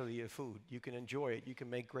actually a food. You can enjoy it. You can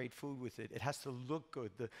make great food with it. It has to look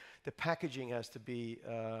good. The packaging has to be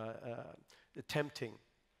tempting.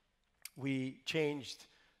 We changed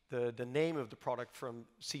the name of the product from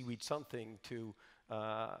seaweed something to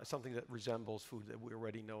something that resembles food that we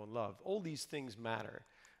already know and love. All these things matter,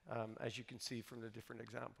 as you can see from the different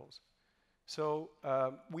examples. So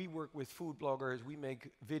we work with food bloggers, we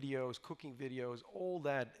make videos, cooking videos, all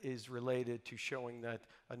that is related to showing that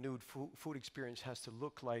a new food experience has to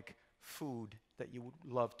look like food that you would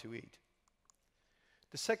love to eat.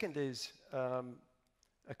 The second is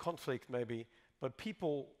a conflict maybe, but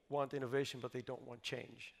people want innovation, but they don't want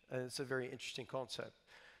change. And it's a very interesting concept.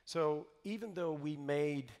 So even though we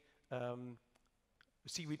made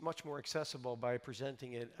seaweed much more accessible by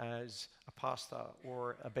presenting it as a pasta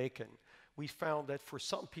or a bacon, we found that for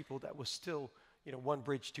some people that was still, one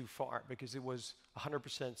bridge too far, because it was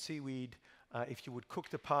 100% seaweed. If you would cook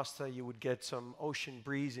the pasta, you would get some ocean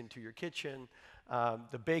breeze into your kitchen.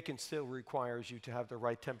 The bacon still requires you to have the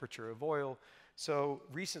right temperature of oil. So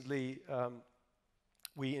recently,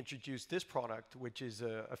 we introduced this product, which is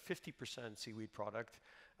a 50% seaweed product.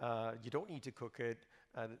 You don't need to cook it.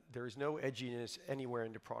 There is no edginess anywhere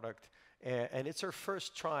in the product. And it's our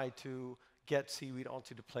first try to get seaweed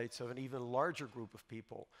onto the plates of an even larger group of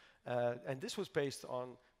people. And this was based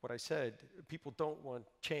on what I said. People don't want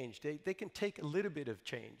change. They can take a little bit of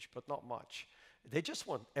change, but not much. They just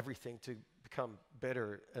want everything to become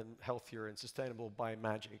better and healthier and sustainable by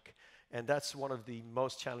magic. And that's one of the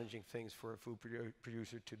most challenging things for a food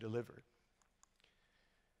producer to deliver.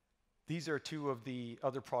 These are two of the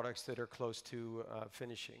other products that are close to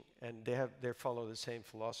finishing, and they follow the same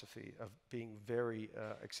philosophy of being very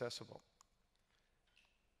accessible.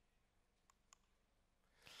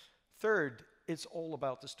 Third, it's all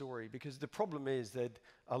about the story, because the problem is that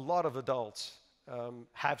a lot of adults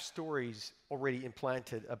have stories already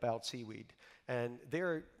implanted about seaweed, and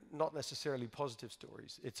they're not necessarily positive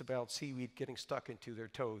stories. It's about seaweed getting stuck into their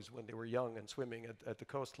toes when they were young and swimming at the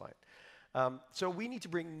coastline. So we need to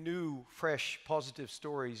bring new, fresh, positive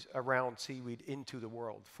stories around seaweed into the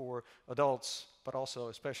world for adults, but also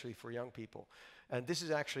especially for young people. And this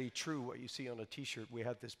is actually true, what you see on a T-shirt. We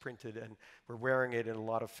had this printed, and we're wearing it in a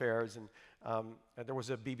lot of fairs. And there was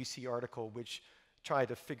a BBC article which tried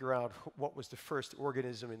to figure out what was the first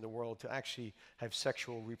organism in the world to actually have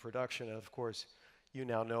sexual reproduction. And of course, you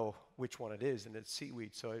now know which one it is, and it's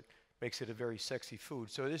seaweed. So it makes it a very sexy food.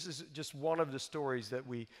 So this is just one of the stories that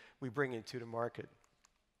we bring into the market.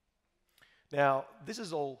 Now, this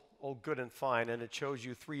is all good and fine, and it shows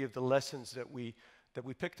you 3 of the lessons that we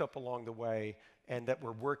picked up along the way and that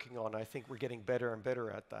we're working on. I think we're getting better and better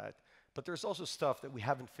at that. But there's also stuff that we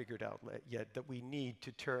haven't figured out yet that we need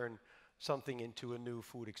to turn something into a new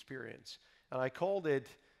food experience. And I called it,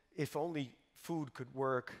 If Only Food Could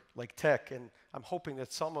Work Like Tech, and I'm hoping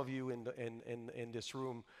that some of you in this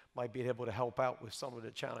room might be able to help out with some of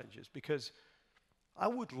the challenges, because I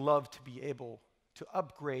would love to be able to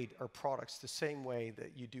upgrade our products the same way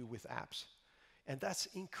that you do with apps. And that's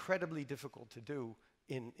incredibly difficult to do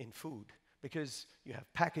in food, because you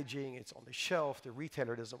have packaging, it's on the shelf, the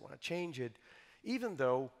retailer doesn't want to change it, even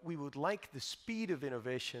though we would like the speed of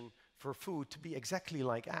innovation for food to be exactly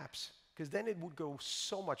like apps, because then it would go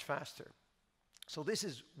so much faster. So this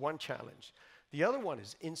is one challenge. The other one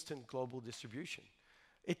is instant global distribution.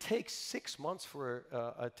 It takes 6 months for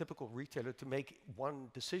a typical retailer to make one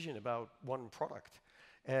decision about one product.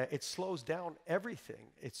 It slows down everything.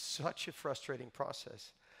 It's such a frustrating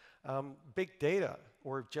process. Big data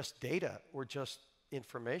or just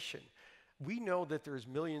information. We know that there's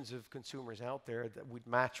millions of consumers out there that would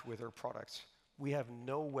match with our products. We have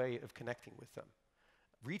no way of connecting with them.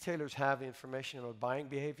 Retailers have information about buying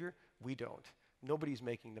behavior. We don't. Nobody's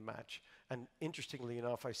making the match. And interestingly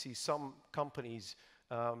enough, I see some companies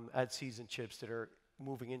at Seeds&Chips that are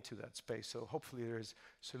moving into that space. So hopefully there's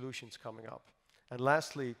solutions coming up. And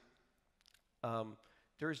lastly,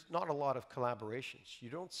 there's not a lot of collaborations. You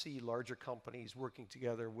don't see larger companies working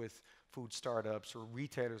together with food startups or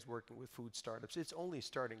retailers working with food startups. It's only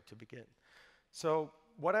starting to begin. So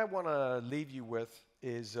what I want to leave you with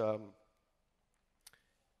is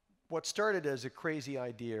what started as a crazy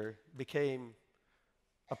idea became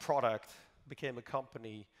a product, became a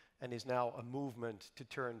company, and is now a movement to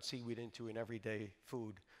turn seaweed into an everyday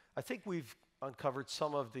food. I think we've uncovered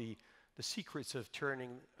some of the secrets of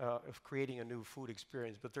creating a new food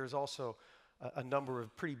experience, but there's also a number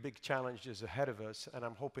of pretty big challenges ahead of us, and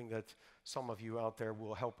I'm hoping that some of you out there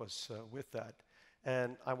will help us with that.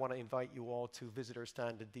 And I want to invite you all to visit our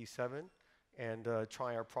stand at D7 and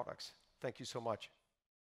try our products. Thank you so much.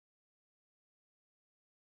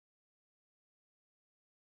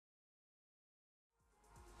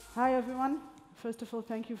 Hi everyone. First of all,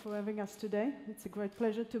 thank you for having us today. It's a great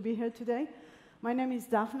pleasure to be here today. My name is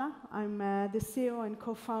Daphna. I'm the CEO and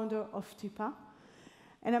co-founder of TIPA.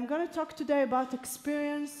 And I'm going to talk today about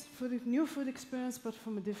experience, new food experience, but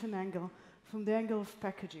from a different angle, from the angle of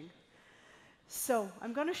packaging. So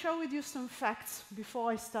I'm going to share with you some facts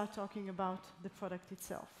before I start talking about the product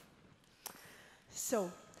itself.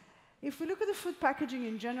 So if we look at the food packaging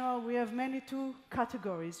in general, we have mainly 2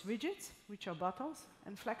 categories: rigids, which are bottles,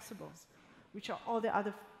 and flexibles, which are all the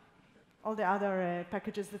other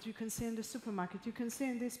packages that you can see in the supermarket. You can see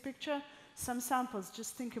in this picture some samples.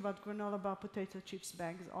 Just think about granola bar, potato chips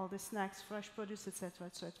bags, all the snacks, fresh produce, etc.,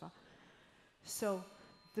 etc. So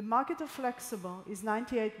the market of flexible is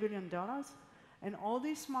 $98 billion, and all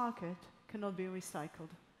this market cannot be recycled.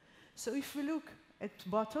 So if we look at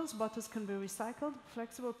bottles can be recycled.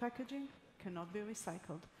 Flexible packaging cannot be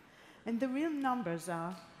recycled. And the real numbers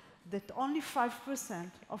are that only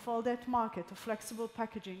 5% of all that market of flexible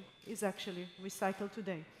packaging is actually recycled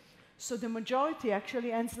today. So the majority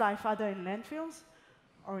actually ends life either in landfills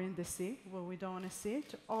or in the sea, where we don't want to see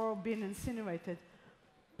it, or being incinerated.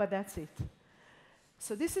 But that's it.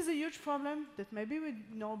 So this is a huge problem that maybe we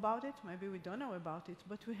know about it, maybe we don't know about it,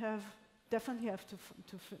 but we definitely have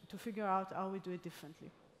to figure out how we do it differently.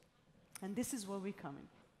 And this is where we come in.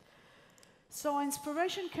 So our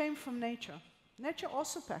inspiration came from nature. Nature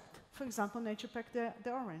also packed. For example, nature packed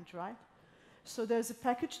the orange, right? So there's a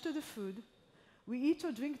package to the food. We eat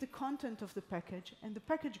or drink the content of the package, and the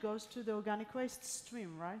package goes to the organic waste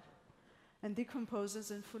stream, right? And decomposes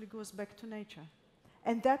and fully goes back to nature.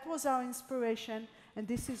 And that was our inspiration, and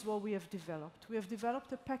this is what we have developed. We have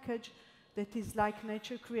developed a package that is like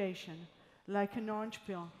nature creation, like an orange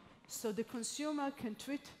peel, so the consumer can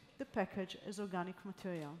treat the package as organic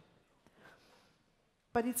material.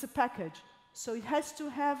 But it's a package, so it has to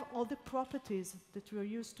have all the properties that we're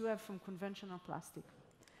used to have from conventional plastic.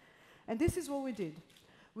 And this is what we did.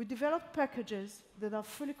 We developed packages that are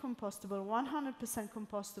fully compostable, 100%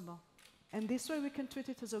 compostable. And this way we can treat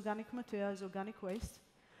it as organic material, as organic waste.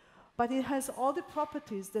 But it has all the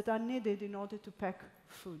properties that are needed in order to pack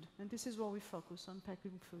food. And this is what we focus on,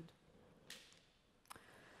 packing food.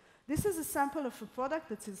 This is a sample of a product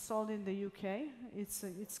that is sold in the UK.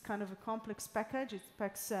 It's kind of a complex package. It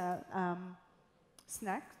packs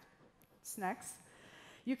snacks.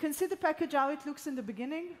 You can see the package, how it looks in the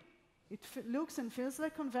beginning. It looks and feels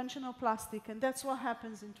like conventional plastic, and that's what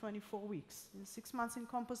happens in 24 weeks. In 6 months in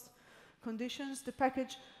compost conditions, the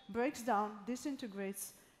package breaks down,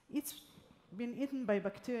 disintegrates, it's been eaten by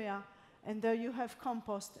bacteria, and there you have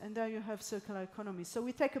compost, and there you have circular economy. So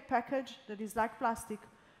we take a package that is like plastic,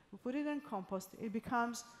 we put it in compost, it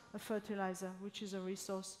becomes a fertilizer, which is a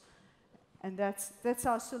resource, and that's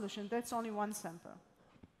our solution. That's only one sample.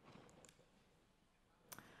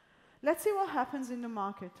 Let's see what happens in the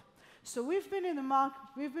market. So we've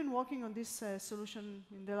been working on this solution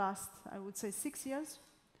in the last, I would say, 6 years.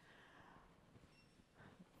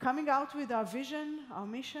 Coming out with our vision, our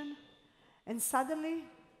mission, and suddenly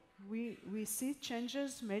we see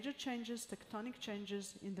changes, major changes, tectonic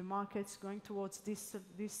changes in the markets going towards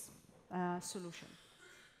this solution.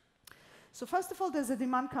 So first of all, there's a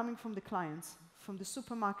demand coming from the clients, from the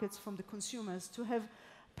supermarkets, from the consumers, to have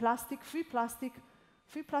free plastic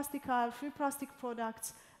aisle, free plastic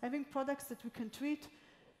products, having products that we can treat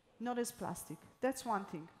not as plastic. That's one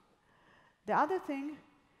thing. The other thing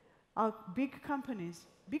are big companies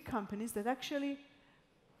that actually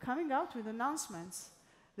coming out with announcements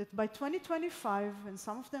that by 2025, and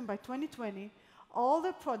some of them by 2020, all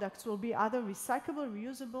the products will be either recyclable,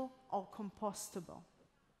 reusable, or compostable.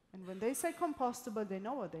 And when they say compostable, they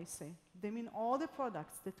know what they say. They mean all the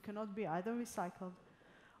products that cannot be either recycled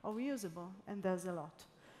or reusable, and there's a lot.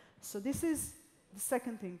 So this is the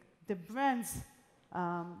second thing, the brands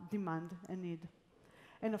demand and need.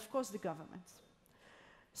 And of course, the governments.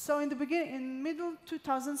 So in middle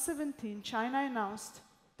 2017, China announced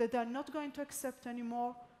that they're not going to accept any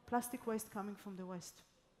more plastic waste coming from the West.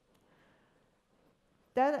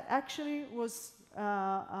 That actually was,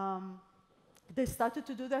 they started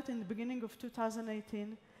to do that in the beginning of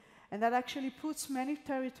 2018, and that actually puts many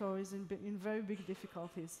territories in very big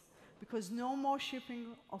difficulties, because no more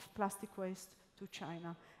shipping of plastic waste to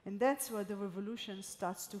China. And that's where the revolution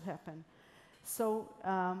starts to happen. So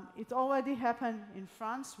it already happened in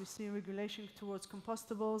France. We see regulation towards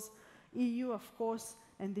compostables, EU, of course,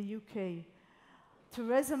 and the UK.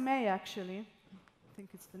 Theresa May actually, I think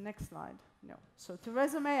it's the next slide. No. So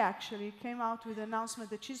Theresa May actually came out with an announcement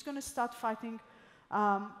that she's going to start fighting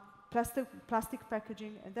plastic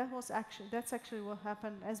packaging, and that's actually what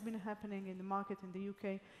has been happening in the market in the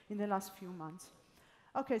UK in the last few months.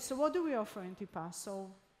 Okay, so what do we offer in TIPA?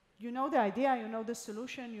 So you know the idea, you know the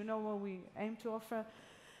solution, you know what we aim to offer.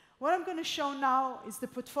 What I'm going to show now is the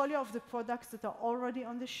portfolio of the products that are already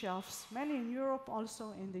on the shelves, mainly in Europe,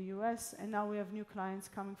 also in the US, and now we have new clients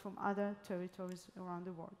coming from other territories around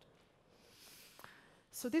the world.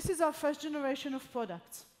 So this is our first generation of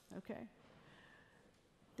products, okay?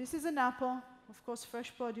 This is an apple, of course,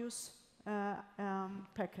 fresh produce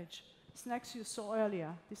package. Snacks you saw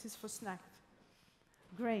earlier, this is for snacks.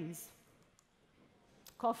 Grains,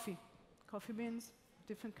 coffee beans,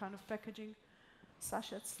 different kind of packaging.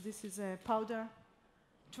 Sachets, this is a powder.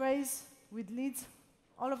 Trays with lids,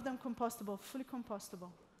 all of them compostable, fully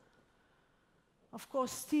compostable. Of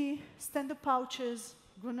course, tea, stand-up pouches,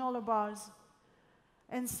 granola bars,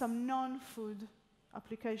 and some non-food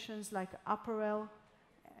applications like apparel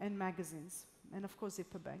and magazines, and of course,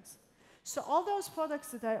 zipper bags. So all those products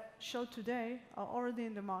that I showed today are already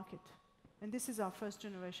in the market, and this is our first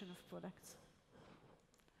generation of products.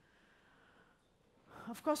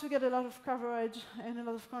 Of course, we get a lot of coverage and a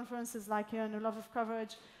lot of conferences like here, and a lot of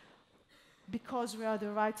coverage because we are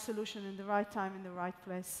the right solution in the right time, in the right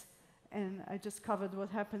place. And I just covered what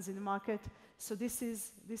happens in the market. So this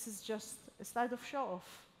is just a slide of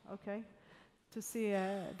show-off, okay, to see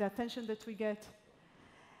the attention that we get.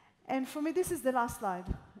 And for me, this is the last slide,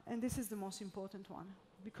 and this is the most important one.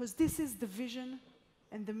 because this is the vision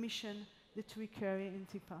and the mission that we carry in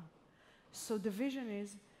TIPA. So the vision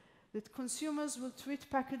is that consumers will treat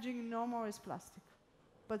packaging no more as plastic,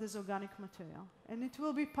 but as organic material. And it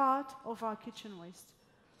will be part of our kitchen waste,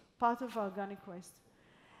 part of our organic waste.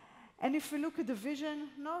 And if we look at the vision,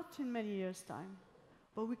 not in many years' time,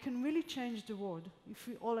 but we can really change the world if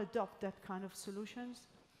we all adopt that kind of solutions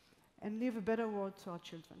and leave a better world to our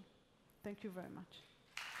children. Thank you very much.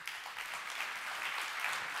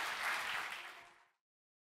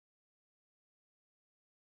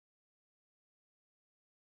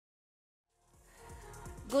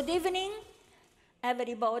 Good evening,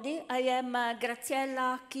 everybody. I am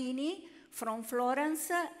Graziella Chini from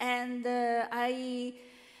Florence, and I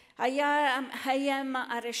am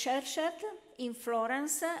a researcher in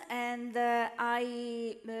Florence, and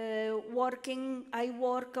I work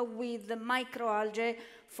with microalgae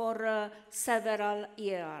for several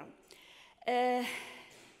years.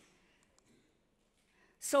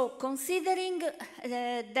 So, considering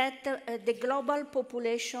that the global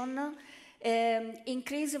population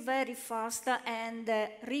increase very fast and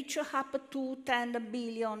reach up to 10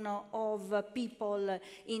 billion of people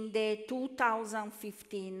in the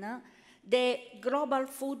 2015, the global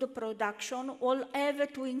food production will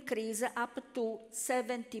have to increase up to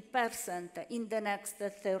 70% in the next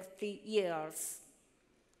 30 years.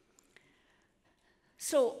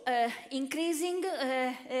 So, increasing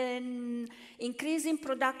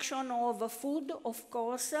production of food, of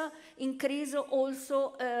course, increase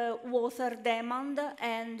also water demand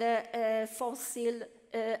and fossil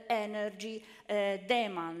energy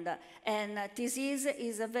demand. And this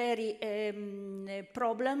is a very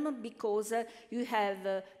problem because you have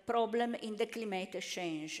a problem in the climate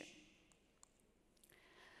change.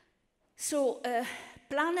 So,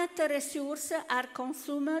 planet resources are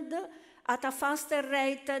consumed at a faster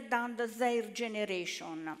rate than their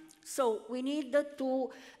generation. So we need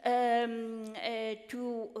to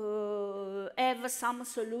have some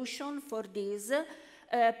solution for this.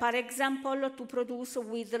 For example, to produce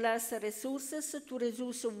with less resources, to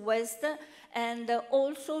reduce waste, and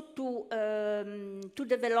also to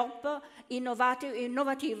develop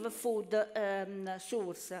innovative food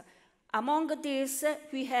source. Among these,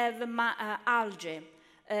 we have algae.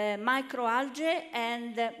 Microalgae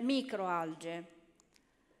and microalgae.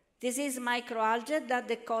 This is microalgae that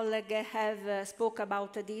the colleague have spoke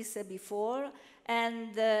about this before,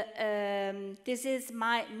 and this is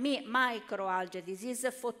microalgae. This is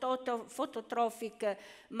a phototrophic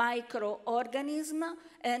microorganism,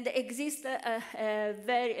 and exists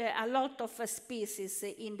a lot of species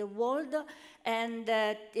in the world, and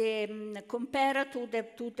compared to the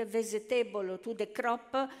vegetable, to the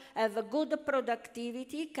crop, have a good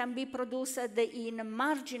productivity, can be produced in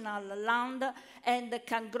marginal land, and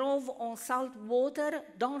can grow on salt water,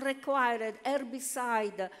 don't require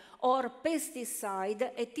herbicide or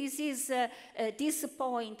pesticide. These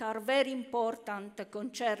points are very important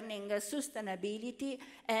concerning sustainability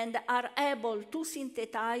and are able to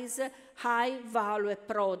synthesize high-value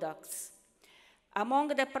products. Among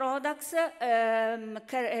the products,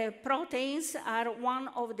 proteins are one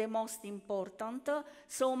of the most important,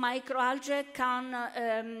 so microalgae can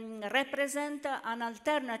represent an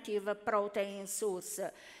alternative protein source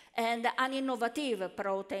and an innovative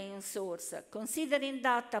protein source. Considering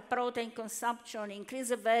that protein consumption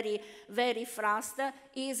increases very, very fast,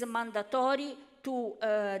 it is mandatory to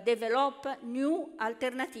develop new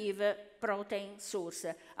alternative protein source.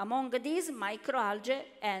 Among these, microalgae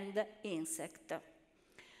and insect.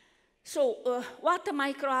 So, what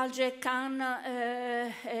microalgae can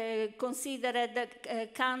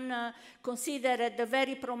considered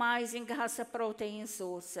very promising as a protein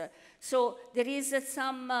source? So, there is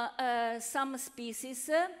some species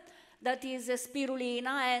that is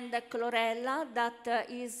spirulina and chlorella that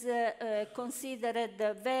is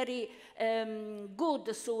considered very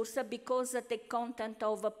good source because the content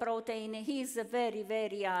of protein is very,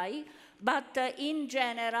 very high. But in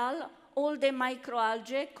general, all the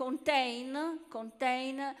microalgae contain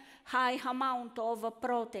high amount of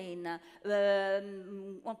protein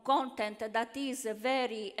content that is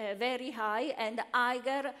very, very high and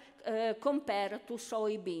higher compared to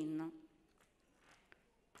soybean.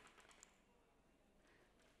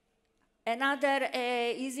 Another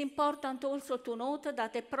is important also to note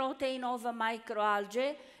that the protein of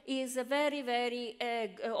microalgae is very, very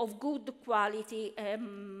of good quality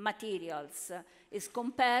materials, is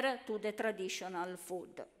compared to the traditional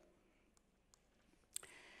food.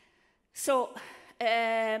 So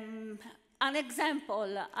an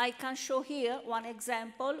example, I can show here one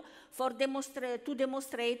example to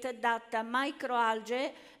demonstrate that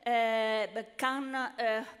microalgae can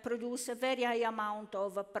produce a very high amount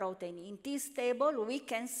of protein. In this table, we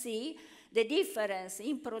can see the difference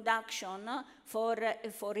in production for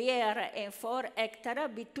year and for hectare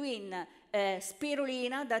between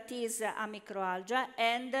spirulina, that is a microalgae,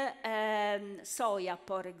 and soya,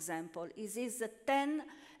 for example. This is 10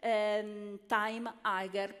 times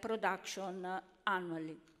higher production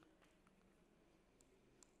annually.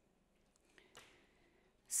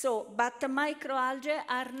 So, but microalgae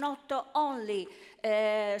are not only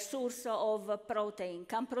source of protein,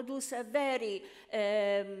 can produce a very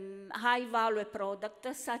high value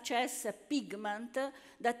product such as pigment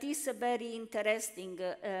that is very interesting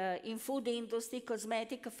in food industry,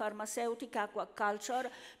 cosmetic, pharmaceutical, aquaculture,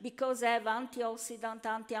 because have antioxidant,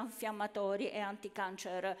 anti-inflammatory and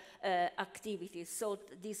anti-cancer activities. So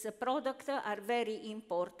these products are very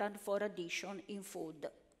important for addition in food.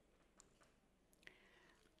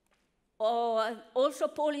 Also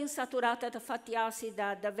polyunsaturated fatty acids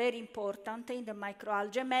are very important in the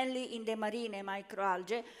microalgae, mainly in the marine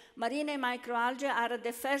microalgae. Marine microalgae are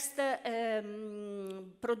the first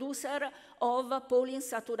producer of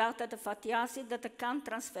polyunsaturated fatty acids that can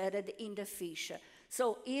transfer in the fish.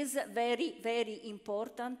 So it's very, very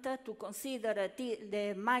important to consider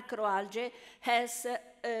the microalgae as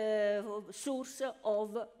source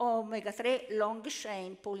of omega-3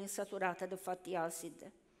 long-chain polyunsaturated fatty acids.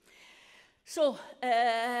 So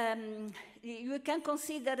you can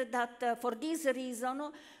consider that for this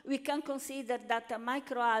reason, we can consider that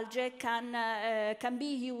microalgae can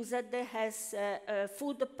be used as a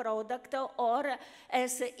food product or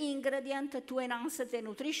as ingredient to enhance the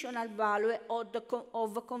nutritional value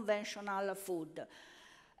of conventional food.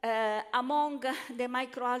 Among the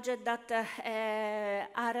microalgae that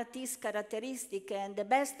are this characteristic, and the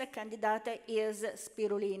best candidate is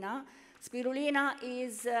spirulina. Spirulina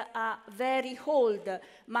is a very old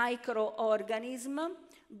microorganism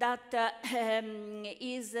that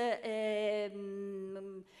is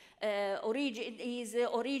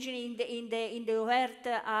originating in the earth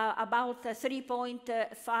about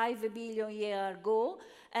 3.5 billion years ago,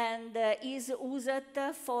 and is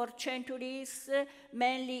used for centuries,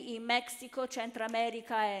 mainly in Mexico, Central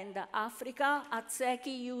America, and Africa.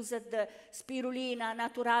 Azzeki used spirulina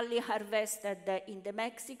naturally harvested in the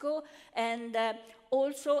Mexico, and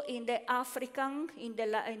also in the African, in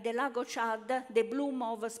the Lago Chad, the bloom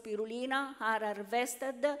of spirulina are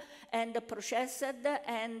harvested and processed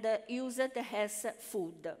and used as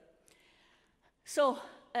food. So,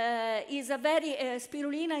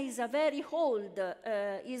 spirulina is a very old,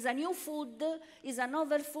 is a new food, is a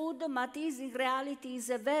novel food, but in reality is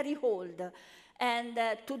very old. And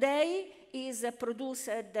today is produced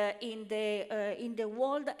in the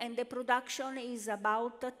world, and the production is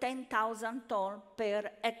about 10,000 tons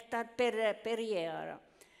per hectare per year.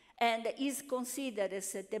 And is considered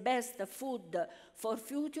as the best food for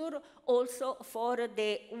future, also for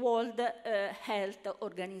the World Health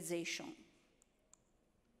Organization.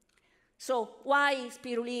 So why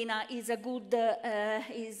spirulina is a good,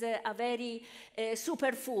 is a very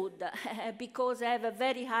superfood? Because it have a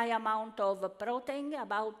very high amount of protein,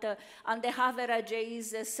 about on the average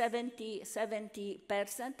is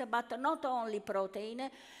 70%, but not only protein,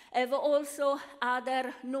 have also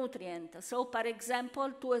other nutrients. So, for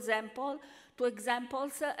example, two examples,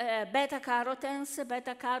 beta-carotenes.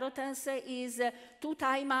 Beta-carotenes is 2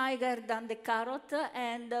 times higher than the carrot,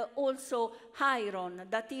 and also iron,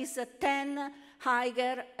 that is 10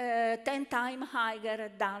 times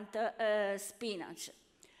higher than spinach.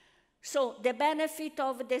 So the benefit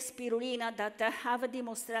of the spirulina that I have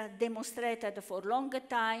demonstrated for a long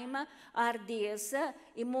time are these.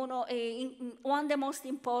 One of the most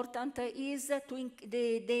important is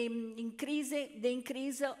the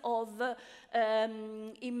increase of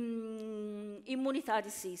immunity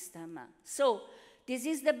system. So this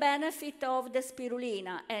is the benefit of the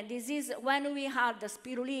spirulina, and this is when we have the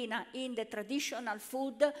spirulina in the traditional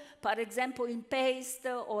food, for example, in paste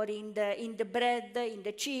or in the bread, in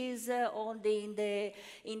the cheese, or in the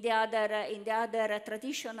other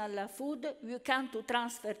traditional food. We can to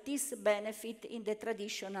transfer this benefit in the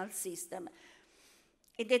traditional system,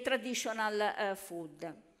 in the traditional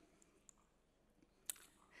food.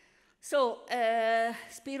 So,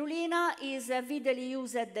 spirulina is widely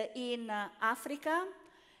used in Africa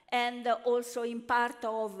and also in part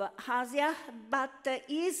of Asia, but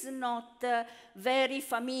is not very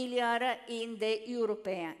familiar in Europe.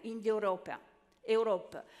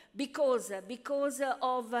 Europe, because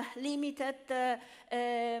of limited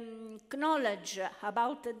knowledge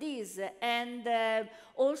about this, and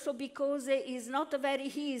also because it's not very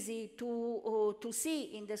easy to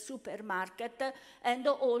see in the supermarket, and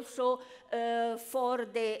also for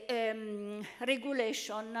the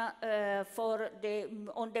regulation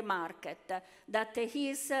on the market, that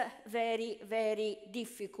is very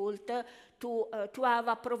difficult to have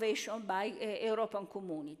approbation by European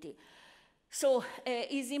Community. So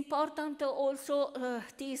it's important also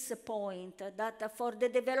this point, that for the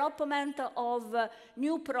development of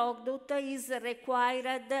new product is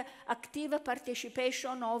required active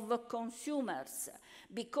participation of consumers,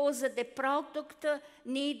 because the product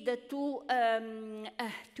need to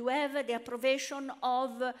have the approbation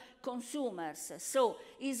of consumers. So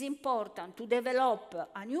it's important to develop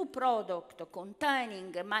a new product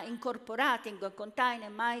incorporating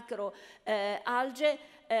microalgae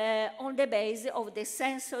on the basis of the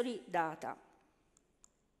sensory data.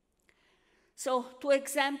 So, two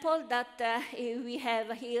examples that we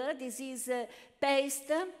have here. This is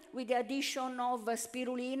paste with the addition of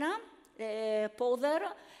spirulina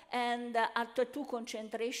powder, and at two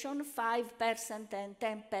concentration, 5% and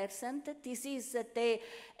 10%. This is the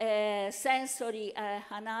sensory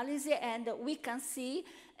analysis, and we can see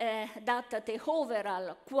that the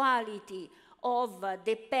overall quality of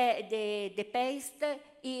the paste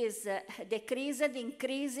is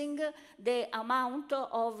increasing the amount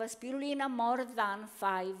of spirulina more than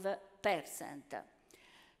 5%.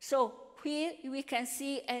 So here we can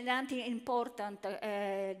see another important,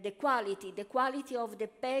 the quality of the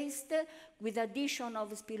paste with addition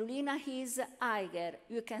of spirulina is higher.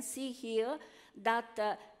 You can see here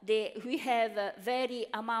that we have a very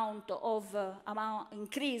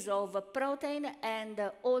increase of protein,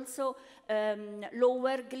 and also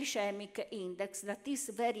lower glycemic index. That is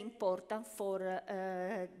very important for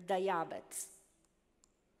diabetes.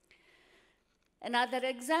 Another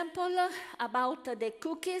example about the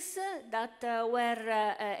cookies that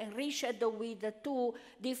were enriched with two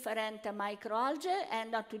different microalgae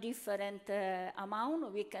and to different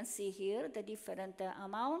amount. We can see here the different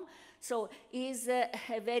amount. So it's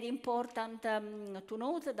very important to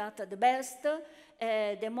note that the best,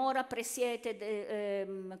 the more appreciated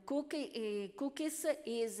cookies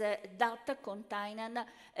is that containing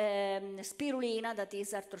spirulina, that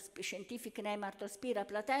is scientific name Artospira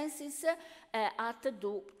platensis, at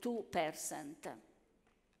 2%.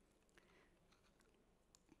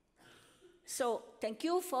 So thank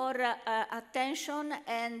you for attention,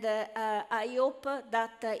 and I hope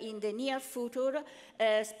that in the near future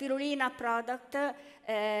spirulina product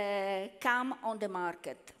come on the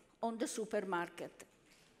market, on the supermarket.